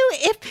with you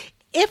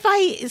if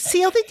I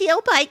seal the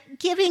deal by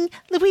giving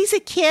Louise a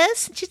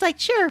kiss? And she's like,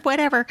 sure,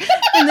 whatever.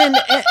 And then,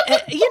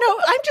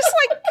 I'm just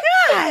like,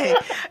 God,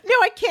 no,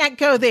 I can't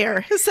go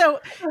there.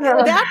 So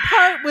that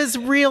part was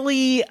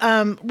really,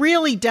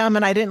 really dumb,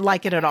 and I didn't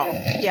like it at all.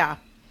 Yeah.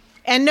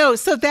 And no,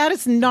 so that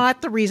is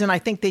not the reason I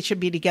think they should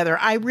be together.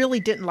 I really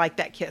didn't like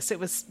that kiss. It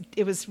was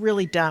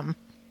really dumb.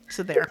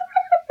 So there.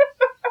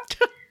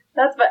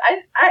 But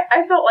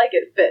I felt like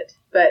it fit,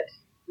 but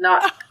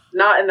not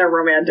in a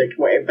romantic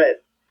way,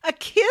 but. A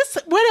kiss?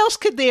 What else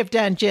could they have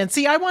done, Jen?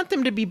 See, I want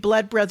them to be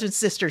blood brothers and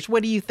sisters.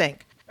 What do you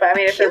think? But I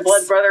mean, if they're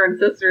blood brother and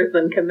sisters,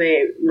 then can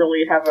they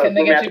really have a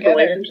romantic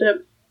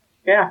relationship?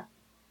 Yeah.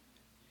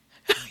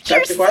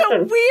 You're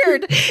so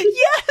weird.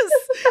 Yes.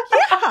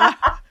 Yeah.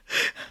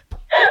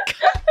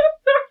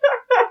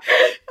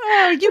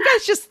 Oh, you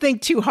guys just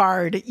think too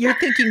hard. You're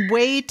thinking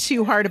way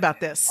too hard about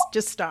this.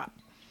 Just stop.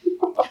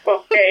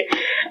 Okay.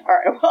 All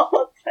right.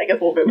 Well, I guess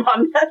we'll move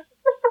on then.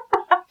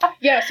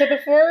 Yeah, so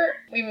before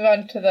we move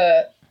on to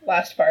the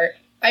last part,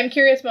 I'm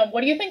curious, Mom,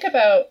 what do you think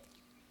about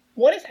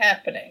what is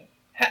happening?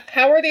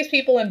 How are these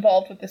people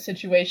involved with the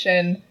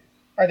situation?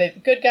 Are they the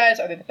good guys?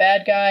 Are they the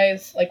bad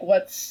guys? Like,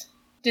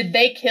 did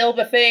they kill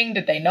the thing?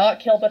 Did they not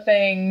kill the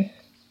thing?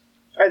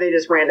 Are they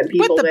just random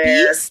people there? But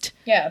the beast?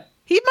 Yeah.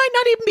 He might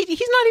not even be,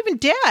 he's not even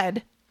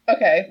dead.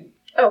 Okay.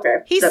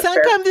 He's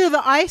sunk under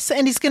the ice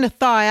and he's going to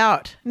thaw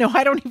out. No,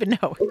 I don't even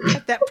know.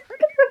 That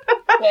part.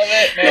 Love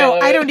it. Man, no,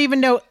 I don't even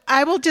know.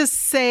 I will just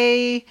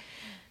say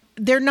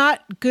they're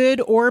not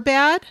good or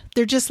bad.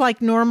 They're just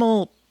like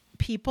normal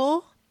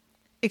people,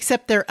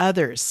 except they're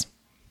others.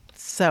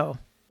 So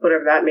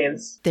whatever that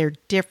means. They're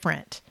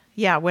different.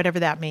 Yeah, whatever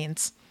that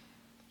means.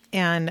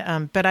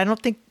 And but I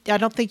don't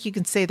think you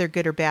can say they're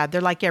good or bad.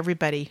 They're like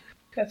everybody.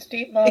 That's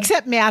deep, Mom.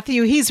 Except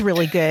Matthew. He's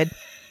really good.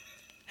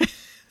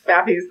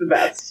 Matthew's the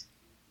best.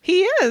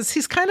 He is.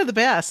 He's kind of the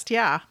best.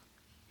 Yeah.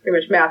 Pretty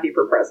much Matthew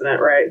for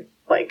president, right?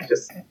 Like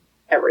just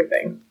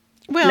everything.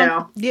 Well,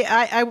 no.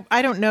 Yeah,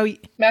 I don't know.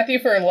 Matthew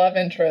for love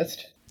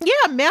interest.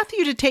 Yeah,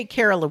 Matthew to take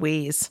care of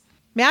Louise.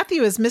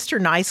 Matthew is Mr.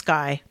 Nice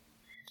Guy.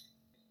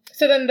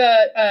 So then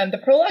the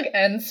prologue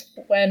ends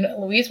when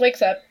Louise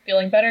wakes up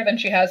feeling better than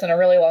she has in a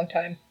really long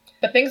time.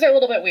 But things are a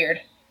little bit weird.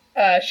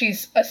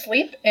 She's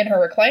asleep in her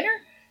recliner,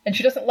 and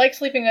she doesn't like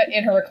sleeping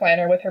in her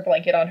recliner with her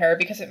blanket on her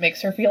because it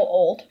makes her feel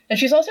old. And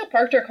she's also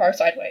parked her car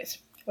sideways,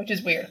 which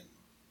is weird.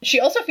 She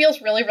also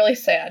feels really, really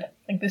sad,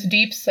 like this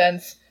deep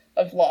sense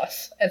of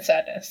loss and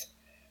sadness.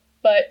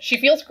 But she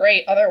feels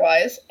great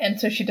otherwise, and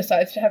so she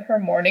decides to have her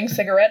morning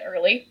cigarette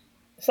early,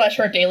 /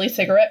 her daily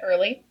cigarette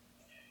early.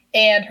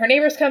 And her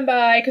neighbors come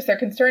by because they're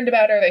concerned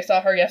about her. They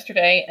saw her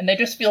yesterday, and they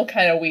just feel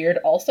kind of weird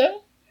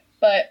also.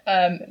 But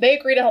they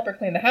agree to help her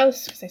clean the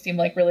house because they seem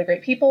like really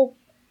great people.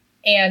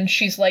 And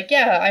she's like,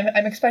 yeah,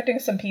 I'm expecting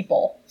some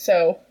people,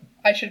 so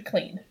I should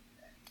clean.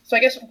 So I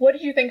guess, what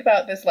did you think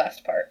about this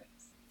last part?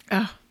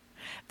 Oh,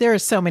 there are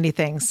so many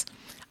things.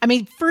 I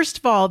mean, first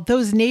of all,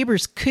 those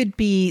neighbors could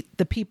be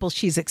the people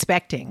she's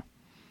expecting.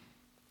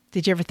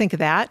 Did you ever think of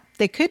that?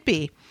 They could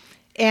be.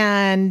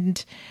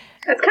 And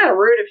that's kind of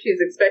rude if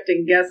she's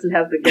expecting guests and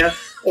has the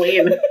guests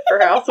clean her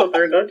house with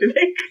her, don't you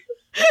think?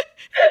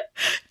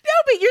 No,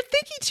 but you're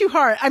thinking too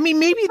hard. I mean,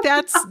 maybe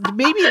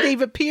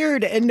they've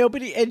appeared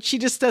and she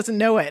just doesn't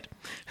know it.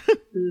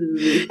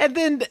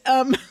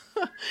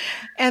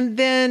 And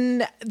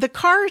then the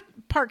car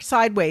parked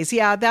sideways.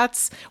 Yeah,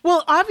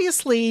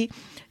 obviously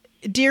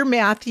dear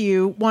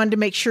Matthew wanted to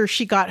make sure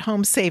she got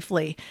home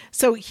safely.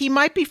 So he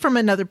might be from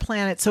another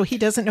planet, so he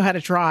doesn't know how to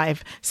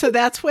drive. So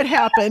that's what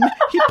happened.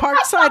 He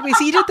parked sideways.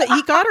 He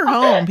got her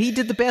home. He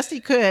did the best he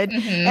could.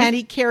 Mm-hmm. And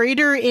he carried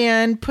her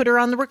in, put her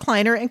on the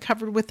recliner, and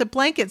covered with the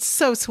blankets.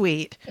 So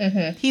sweet.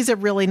 Mm-hmm. He's a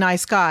really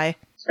nice guy.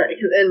 That's right.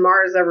 Because in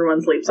Mars,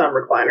 everyone sleeps on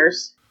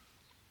recliners.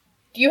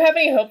 Do you have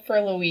any hope for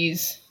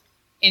Louise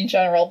in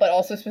general, but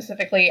also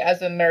specifically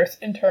as a nurse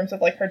in terms of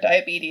like her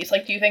diabetes?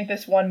 Like, do you think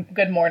this one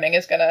good morning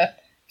is going to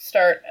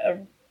start a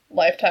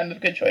lifetime of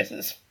good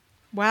choices?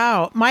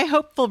 Wow. My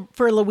hope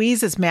for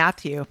Louise is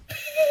Matthew.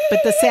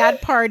 But the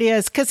sad part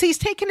is, because he's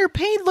taken her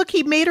pain, look,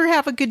 he made her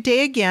have a good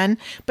day again.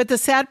 But the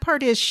sad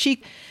part is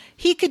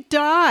he could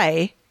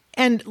die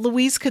and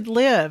Louise could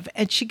live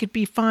and she could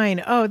be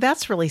fine. Oh,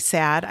 that's really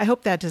sad. I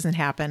hope that doesn't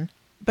happen.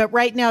 But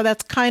right now,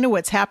 that's kind of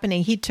what's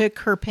happening. He took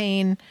her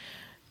pain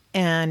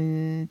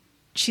and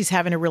she's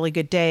having a really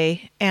good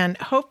day. And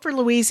hope for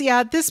Louise.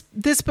 Yeah, this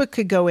book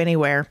could go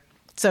anywhere.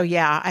 So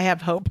yeah, I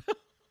have hope.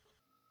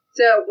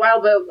 So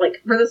while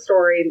for the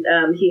story,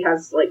 he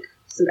has like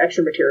some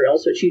extra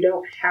materials which you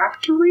don't have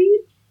to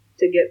read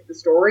to get the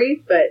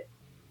story. But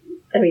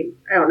I mean,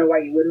 I don't know why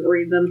you wouldn't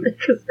read them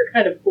because they're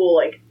kind of cool.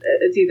 Like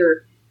it's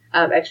either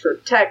extra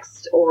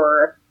text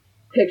or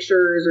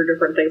pictures or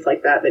different things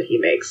like that he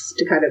makes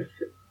to kind of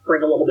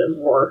bring a little bit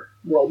more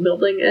world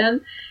building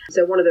in.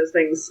 So one of those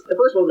things, the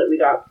first one that we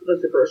got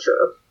was the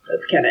brochure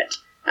of Kennett.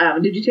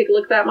 Did you take a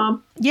look at that,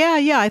 Mom?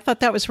 Yeah, I thought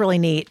that was really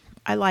neat.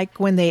 I like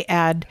when they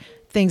add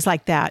things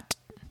like that.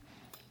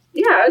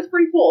 Yeah, it's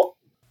pretty cool.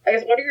 I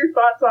guess, what are your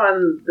thoughts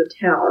on the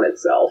town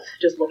itself,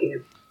 just looking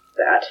at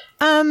that?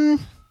 I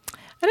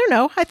don't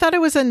know. I thought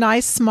it was a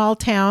nice small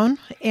town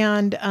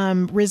and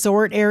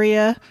resort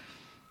area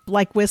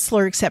like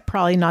Whistler, except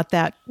probably not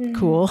that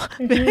cool.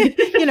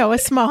 a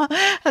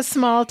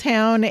small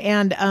town.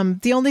 And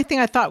the only thing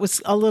I thought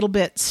was a little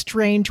bit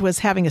strange was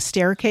having a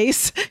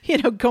staircase,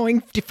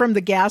 going from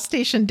the gas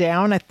station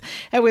down.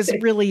 It was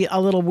really a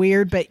little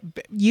weird, but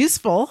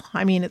useful.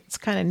 I mean, it's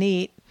kind of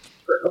neat.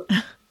 True.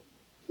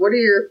 What are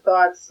your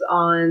thoughts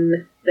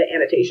on the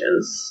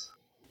annotations?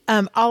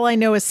 All I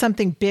know is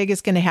something big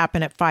is going to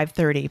happen at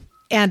 5:30.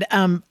 And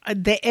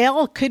the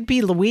L could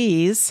be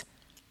Louise.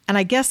 And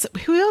I guess,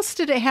 who else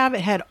did it have?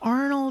 It had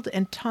Arnold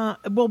and Tom.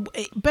 Well,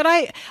 but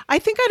I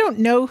think I don't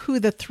know who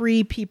the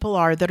three people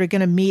are that are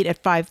going to meet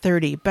at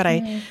 5:30.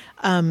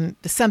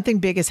 But something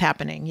big is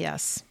happening.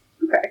 Yes.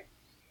 Okay.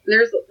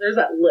 There's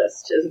that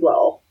list as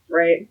well,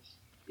 right?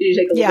 Did you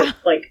take a look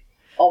at like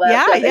all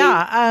that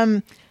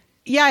stuff?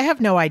 Yeah. I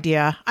have no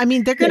idea. I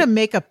mean, they're going to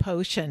make a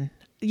potion.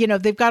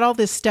 They've got all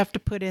this stuff to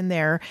put in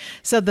there.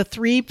 So the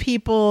three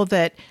people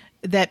that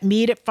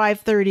meet at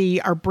 5:30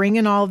 are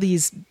bringing all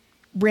these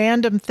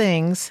random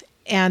things,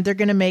 and they're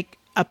going to make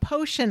a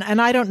potion. And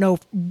I don't know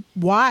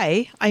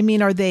why. I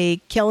mean, are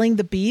they killing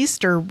the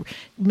beast or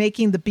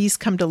making the beast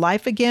come to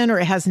life again, or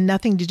it has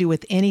nothing to do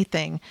with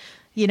anything,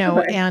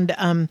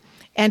 okay.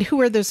 And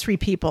who are those three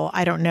people?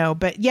 I don't know.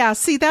 But yeah,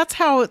 see, that's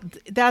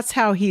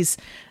how he's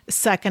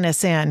sucking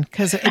us in,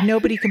 because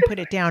nobody can put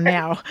it down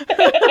now.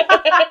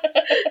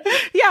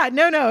 Yeah,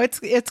 no, it's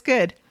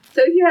good.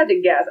 So if you had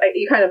to guess,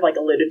 you kind of like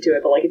alluded to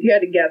it, but like if you had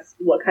to guess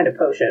what kind of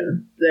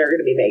potion they're going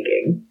to be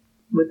making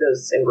with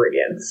those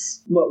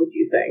ingredients, what would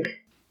you think?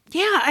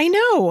 Yeah, I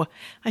know.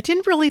 I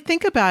didn't really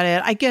think about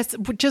it. I guess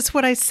just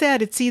what I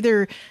said, it's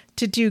either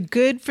to do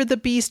good for the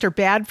beast or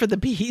bad for the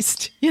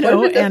beast, What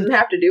if it doesn't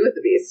have to do with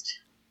the beast?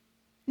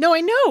 No,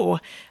 I know.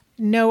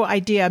 No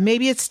idea.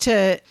 Maybe it's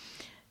to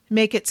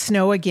make it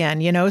snow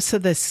again, so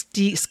the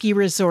ski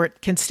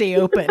resort can stay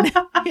open,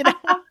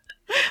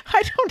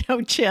 I don't know,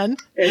 Jen.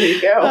 There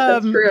you go.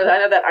 That's true. I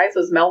know that ice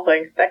was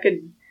melting. That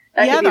could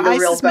be the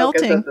real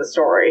focus of the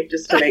story,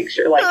 just to make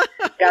sure,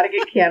 gotta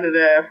get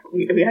Canada,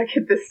 we gotta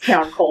get this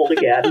town cold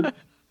again.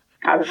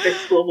 Gotta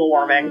fix global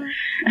warming.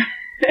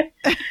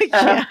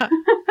 Yeah.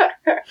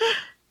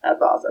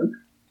 That's awesome.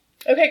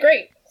 Okay,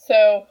 great.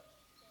 So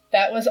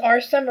that was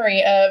our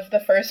summary of the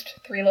first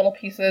three little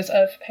pieces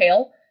of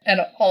Pale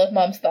and all of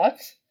Mom's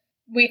thoughts.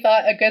 We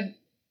thought a good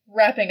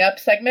wrapping up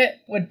segment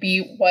would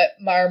be what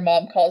our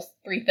mom calls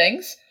three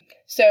things.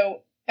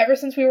 So ever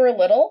since we were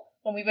little,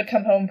 when we would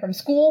come home from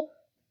school,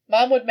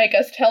 Mom would make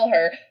us tell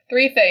her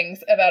 3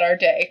 things about our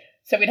day.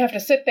 So we'd have to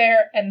sit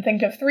there and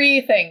think of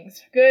 3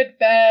 things. Good,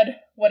 bad,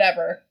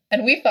 whatever.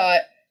 And we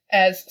thought,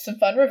 as some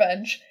fun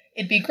revenge,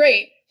 it'd be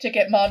great to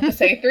get Mom to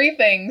say 3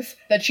 things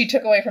that she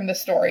took away from the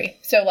story.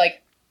 So,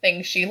 like,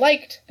 things she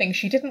liked, things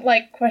she didn't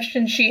like,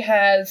 questions she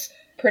has,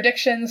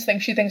 predictions,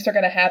 things she thinks are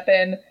going to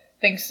happen,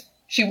 things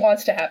she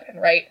wants to happen,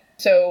 right?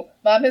 So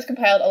Mom has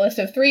compiled a list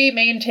of 3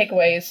 main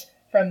takeaways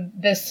from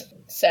this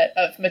set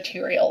of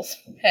materials,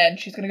 and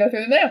she's going to go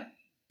through them now.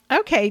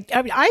 Okay.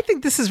 I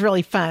think this is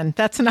really fun.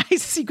 That's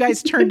nice. You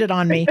guys turned it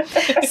on me.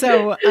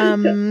 So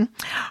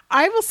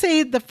I will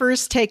say the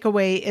first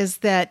takeaway is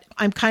that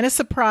I'm kind of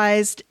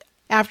surprised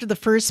after the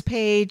first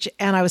page,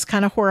 and I was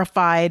kind of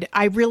horrified.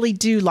 I really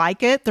do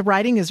like it. The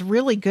writing is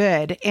really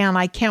good, and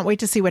I can't wait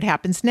to see what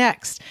happens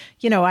next.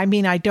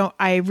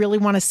 I really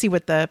want to see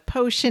what the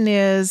potion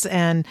is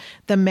and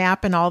the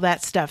map and all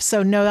that stuff.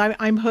 So no,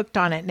 I'm hooked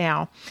on it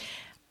now.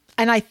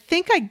 And I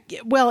think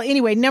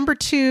anyway, number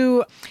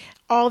 2,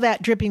 all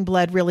that dripping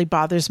blood really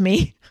bothers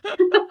me.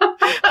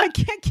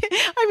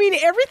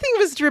 Everything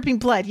was dripping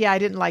blood. Yeah, I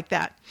didn't like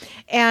that.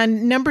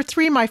 And number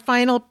 3, my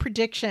final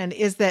prediction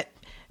is that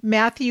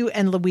Matthew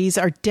and Louise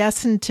are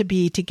destined to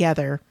be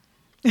together.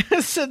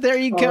 So there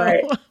you go.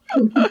 Right.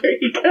 There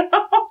you go.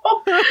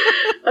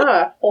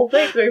 Well,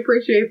 thanks. I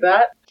appreciate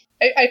that.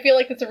 I feel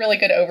like it's a really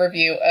good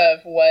overview of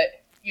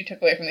what you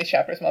took away from these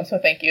chapters, Mom. So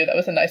thank you. That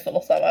was a nice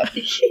little sum up.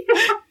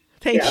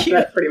 Thank you.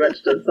 That pretty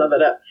much does sum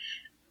it up.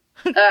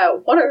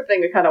 One other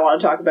thing I kind of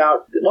want to talk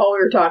about, while we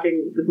were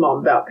talking with Mom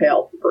about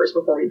Pale first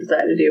before we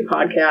decided to do a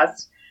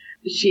podcast,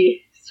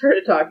 she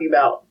started talking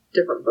about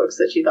different books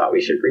that she thought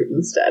we should read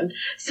instead.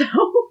 So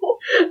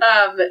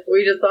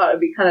we just thought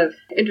it'd be kind of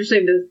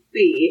interesting to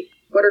see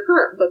what her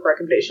current book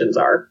recommendations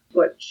are,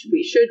 what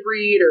we should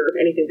read, or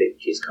anything that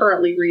she's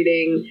currently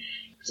reading.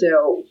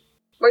 So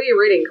what are you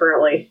reading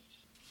currently?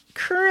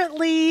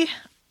 Currently,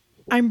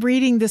 I'm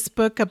reading this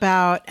book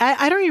about,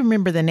 I don't even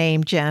remember the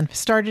name, Jen.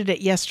 Started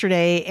it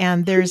yesterday,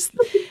 and there's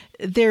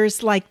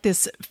like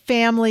this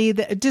family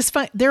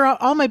that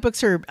all my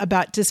books are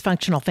about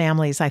dysfunctional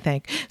families, I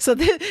think. So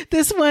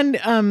this one,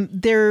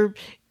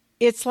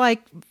 it's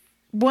like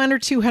 100 or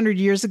 200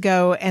 years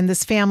ago, and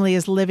this family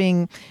is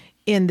living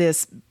in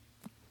this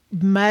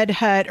mud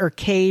hut or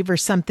cave or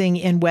something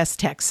in West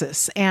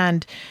Texas,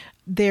 and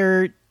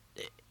the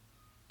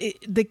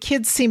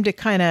kids seem to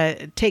kind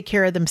of take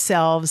care of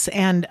themselves.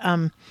 And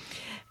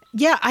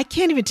I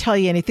can't even tell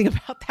you anything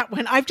about that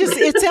one.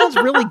 It sounds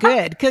really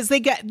good, because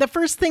the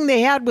first thing they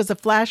had was a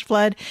flash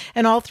flood,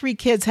 and all 3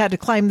 kids had to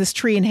climb this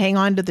tree and hang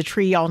on to the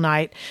tree all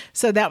night.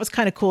 So that was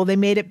kind of cool. They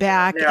made it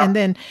back. Yeah. And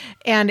then,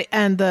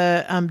 and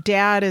the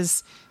dad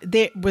was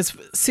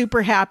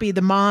super happy.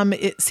 The mom,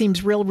 it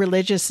seems real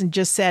religious, and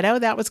just said, "Oh,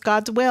 that was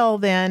God's will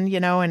then,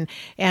 and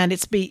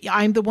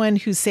I'm the one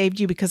who saved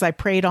you because I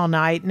prayed all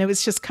night." And it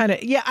was just kind of,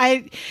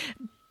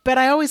 but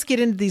I always get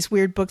into these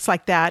weird books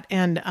like that.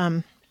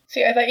 And,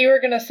 see, I thought you were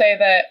going to say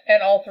that,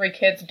 and all 3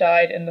 kids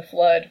died in the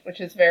flood, which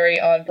is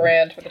very on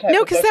brand for the type of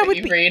book that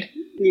you read.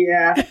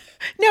 Yeah.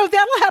 No,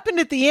 that'll happen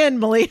at the end,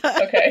 Malia.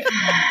 Okay.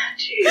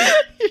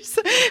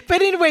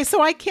 But anyway,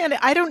 so I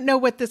don't know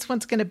what this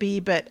one's going to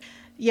be, but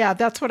yeah,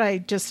 that's what I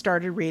just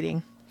started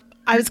reading.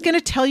 I was going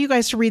to tell you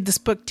guys to read this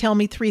book, Tell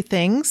Me 3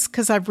 Things,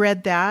 because I've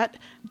read that.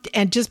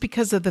 And just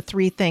because of the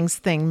 3 things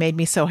thing made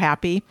me so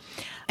happy.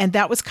 And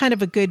that was kind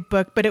of a good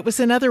book, but it was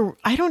another,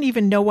 I don't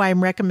even know why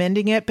I'm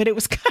recommending it, but it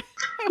was kind of,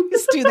 I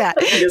always do that.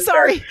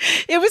 Sorry.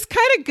 It was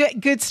kind of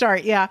good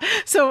start. Yeah.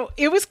 So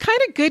it was kind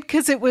of good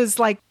because it was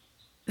like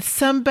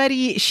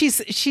somebody,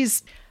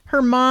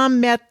 her mom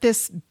met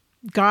this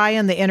guy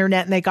on the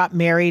internet, and they got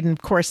married, and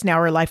of course now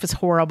her life is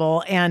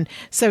horrible. And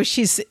so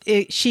she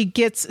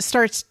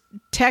starts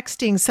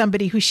texting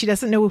somebody who she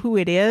doesn't know who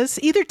it is,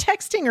 either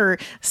texting or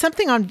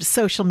something on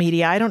social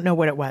media. I don't know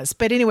what it was,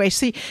 but anyway,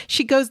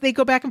 they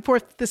go back and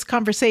forth this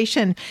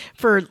conversation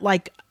for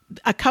like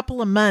a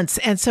couple of months.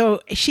 And so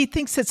she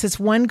thinks it's this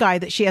one guy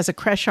that she has a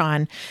crush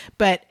on,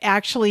 but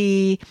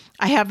actually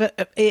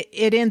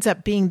it ends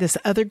up being this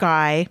other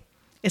guy.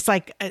 It's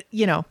like,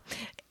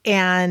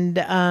 and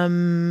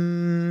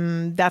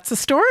that's the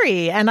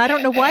story. And I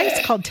don't know why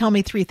it's called Tell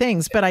Me 3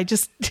 Things, but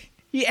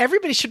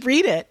everybody should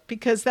read it,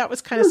 because that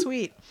was kind of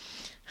sweet.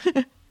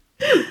 Okay.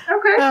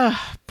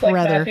 Oh, it's like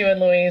brother. Matthew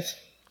and Louise,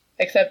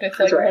 except it's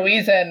like right.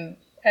 Louise and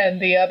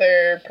the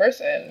other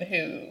person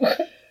who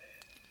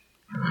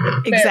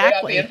exactly may or may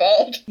not be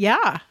involved.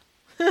 Yeah.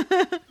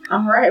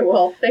 All right.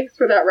 Well, thanks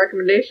for that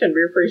recommendation.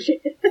 We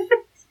appreciate it.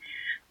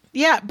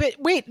 Yeah, but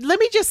wait, let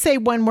me just say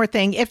one more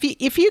thing. If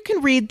you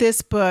can read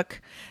this book,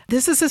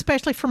 this is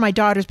especially for my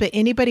daughters, but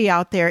anybody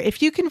out there,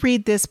 if you can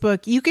read this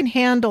book, you can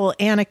handle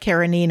Anna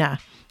Karenina.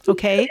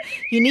 Okay,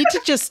 you need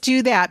to just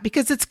do that,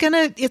 because it's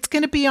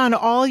gonna be on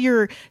all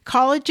your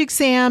college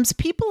exams.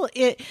 People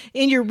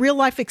in your real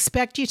life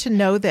expect you to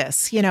know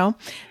this,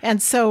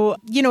 and so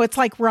it's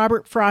like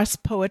Robert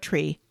Frost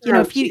poetry.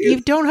 If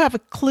you don't have a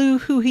clue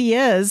who he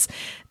is,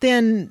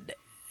 then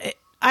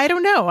I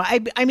don't know.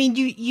 I mean,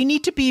 you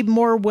need to be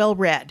more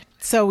well-read.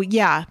 So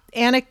yeah,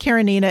 Anna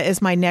Karenina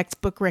is my next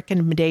book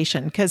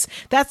recommendation because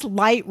that's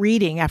light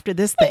reading after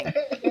this thing.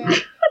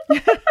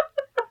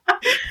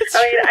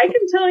 I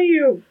can tell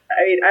you,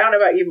 I don't know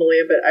about you,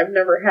 Malia, but I've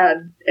never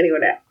had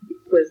anyone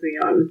quiz me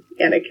on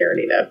Anna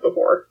Karenina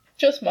before.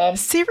 Just Mom.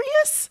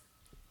 Serious?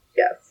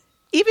 Yes.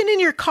 Even in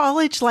your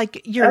college,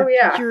 like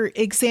your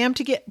exam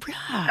to get...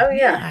 Oh,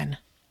 yeah. Man.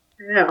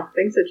 I know.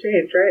 Things have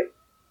changed, right?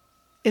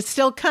 It's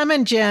still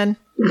coming, Jen.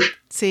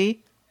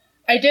 See?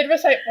 I did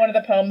recite one of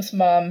the poems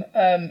Mom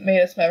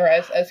made us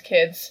memorize as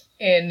kids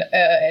in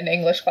an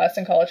English class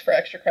in college for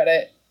extra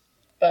credit.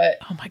 But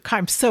oh my God,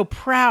 I'm so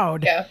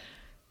proud. Yeah.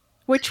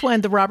 Which one?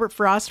 The Robert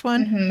Frost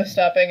one? Mm-hmm,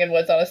 Stopping in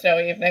Woods on a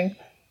Snowy Evening.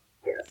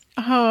 Yes.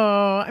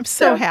 Oh, I'm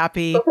so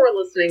happy. Before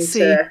listening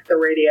to the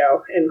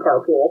radio in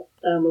carpool,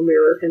 when we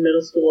were in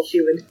middle school,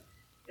 she would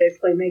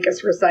basically make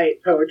us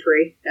recite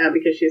poetry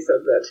because she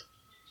said that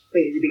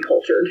we need to be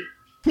cultured.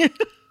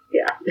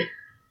 Yeah.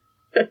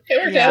 It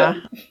worked out.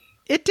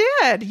 It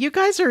did. You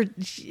guys are,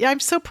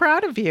 I'm so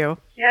proud of you.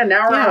 Yeah,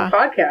 now we're on a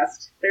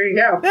podcast. There you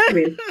go. I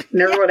mean,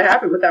 never would have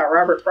happened without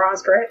Robert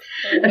Frost, right?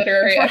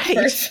 Literary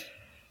experts.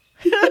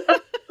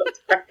 That's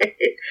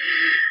right.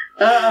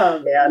 Oh,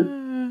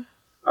 man.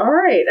 All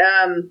right.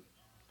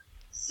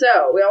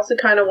 So we also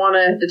kind of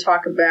wanted to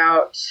talk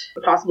about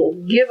a possible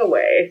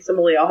giveaway. So,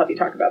 Malia, I'll have you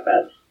talk about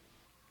that.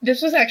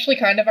 This was actually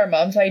kind of our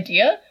mom's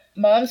idea.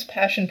 Mom's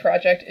passion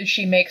project is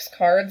she makes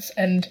cards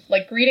and,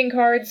 like, greeting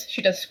cards.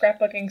 She does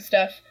scrapbooking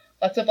stuff.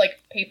 Lots of, like,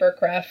 paper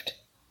craft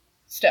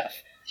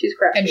stuff. She's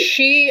crafty. And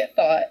she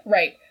thought,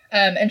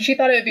 and she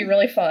thought it would be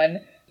really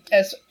fun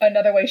as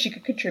another way she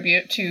could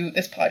contribute to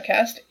this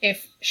podcast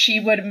if she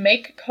would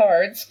make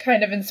cards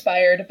kind of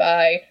inspired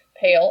by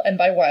Pale and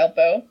by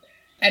Wildbow,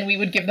 and we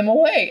would give them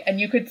away. And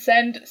you could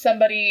send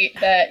somebody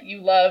that you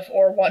love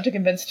or want to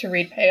convince to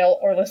read Pale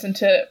or listen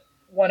to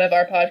one of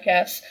our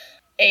podcasts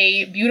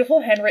a beautiful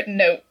handwritten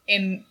note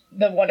in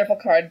the wonderful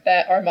card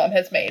that our mom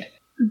has made.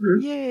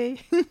 Mm-hmm. Yay.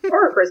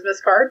 Or a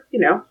Christmas card, you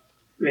know.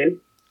 I mean,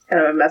 it's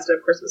kind of a messed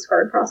up Christmas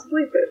card,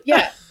 possibly, but...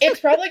 Yeah, it's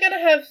probably going to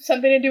have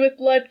something to do with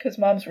blood, because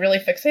Mom's really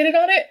fixated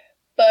on it,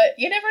 but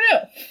you never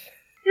know.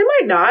 It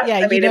might not. Yeah,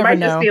 I mean, it might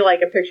know. just be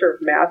like a picture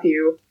of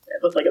Matthew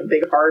with like a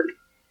big heart.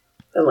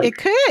 And, like, it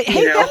could.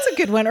 Hey, that's a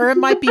good one. Or it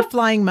might be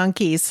flying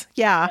monkeys.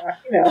 Yeah.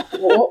 You know,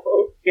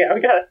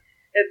 we gotta...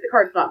 The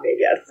card's not made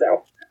yet,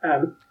 so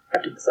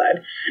have to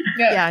decide.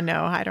 Yeah,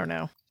 no, I don't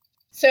know.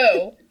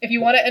 So, if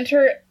you want to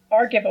enter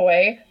our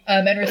giveaway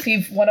and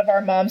receive one of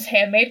our mom's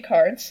handmade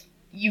cards,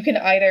 you can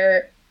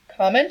either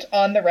comment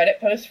on the Reddit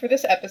post for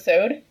this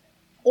episode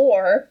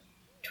or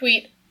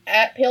tweet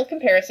at Pale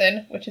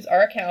Comparison, which is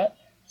our account,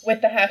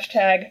 with the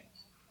hashtag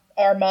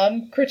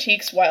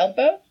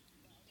OurMomCritiquesWildbow.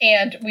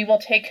 And we will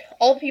take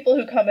all the people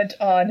who comment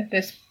on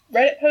this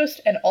Reddit post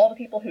and all the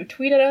people who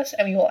tweet at us,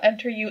 and we will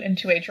enter you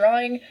into a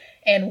drawing,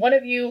 and one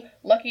of you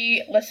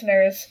lucky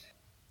listeners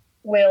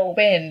will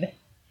win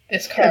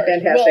this card. A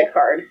fantastic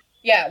card.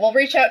 Yeah, we'll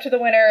reach out to the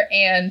winner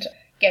and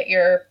get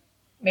your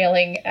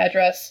mailing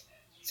address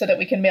so that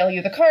we can mail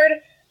you the card,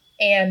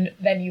 and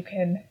then you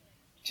can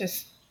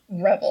just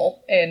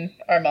revel in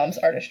our mom's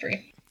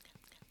artistry.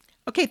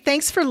 Okay,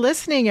 thanks for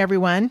listening,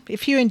 everyone.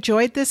 If you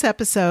enjoyed this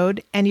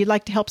episode and you'd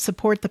like to help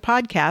support the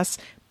podcast,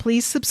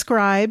 please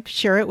subscribe,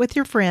 share it with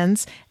your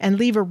friends, and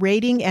leave a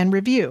rating and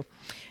review.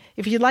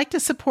 If you'd like to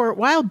support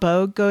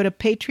Wildbow, go to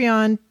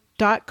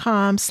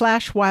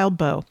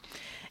patreon.com/wildbow.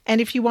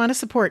 And if you want to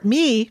support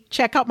me,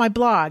 check out my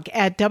blog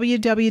at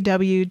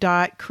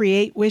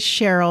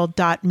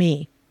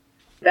www.createwithcheryl.me.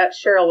 That's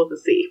Cheryl with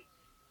a C,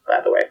 by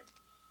the way.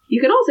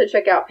 You can also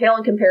check out Pale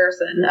in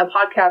Comparison, a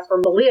podcast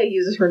where Malia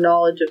uses her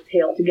knowledge of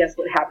Pale to guess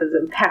what happens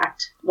in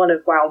Pact, one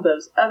of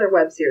Wildbow's other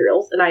web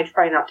serials, and I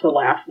try not to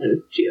laugh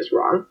when she is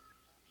wrong.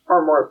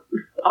 Or more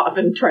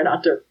often, try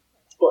not to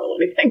spoil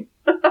anything.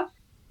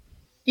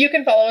 You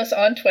can follow us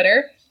on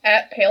Twitter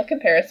at Pale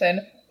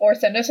Comparison or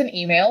send us an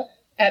email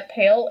at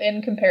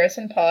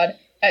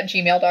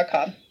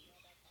paleincomparisonpod@gmail.com.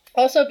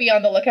 Also be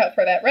on the lookout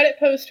for that Reddit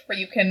post where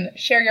you can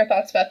share your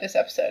thoughts about this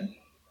episode.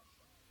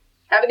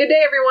 Have a good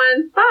day,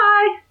 everyone.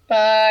 Bye!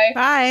 Bye!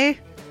 Bye!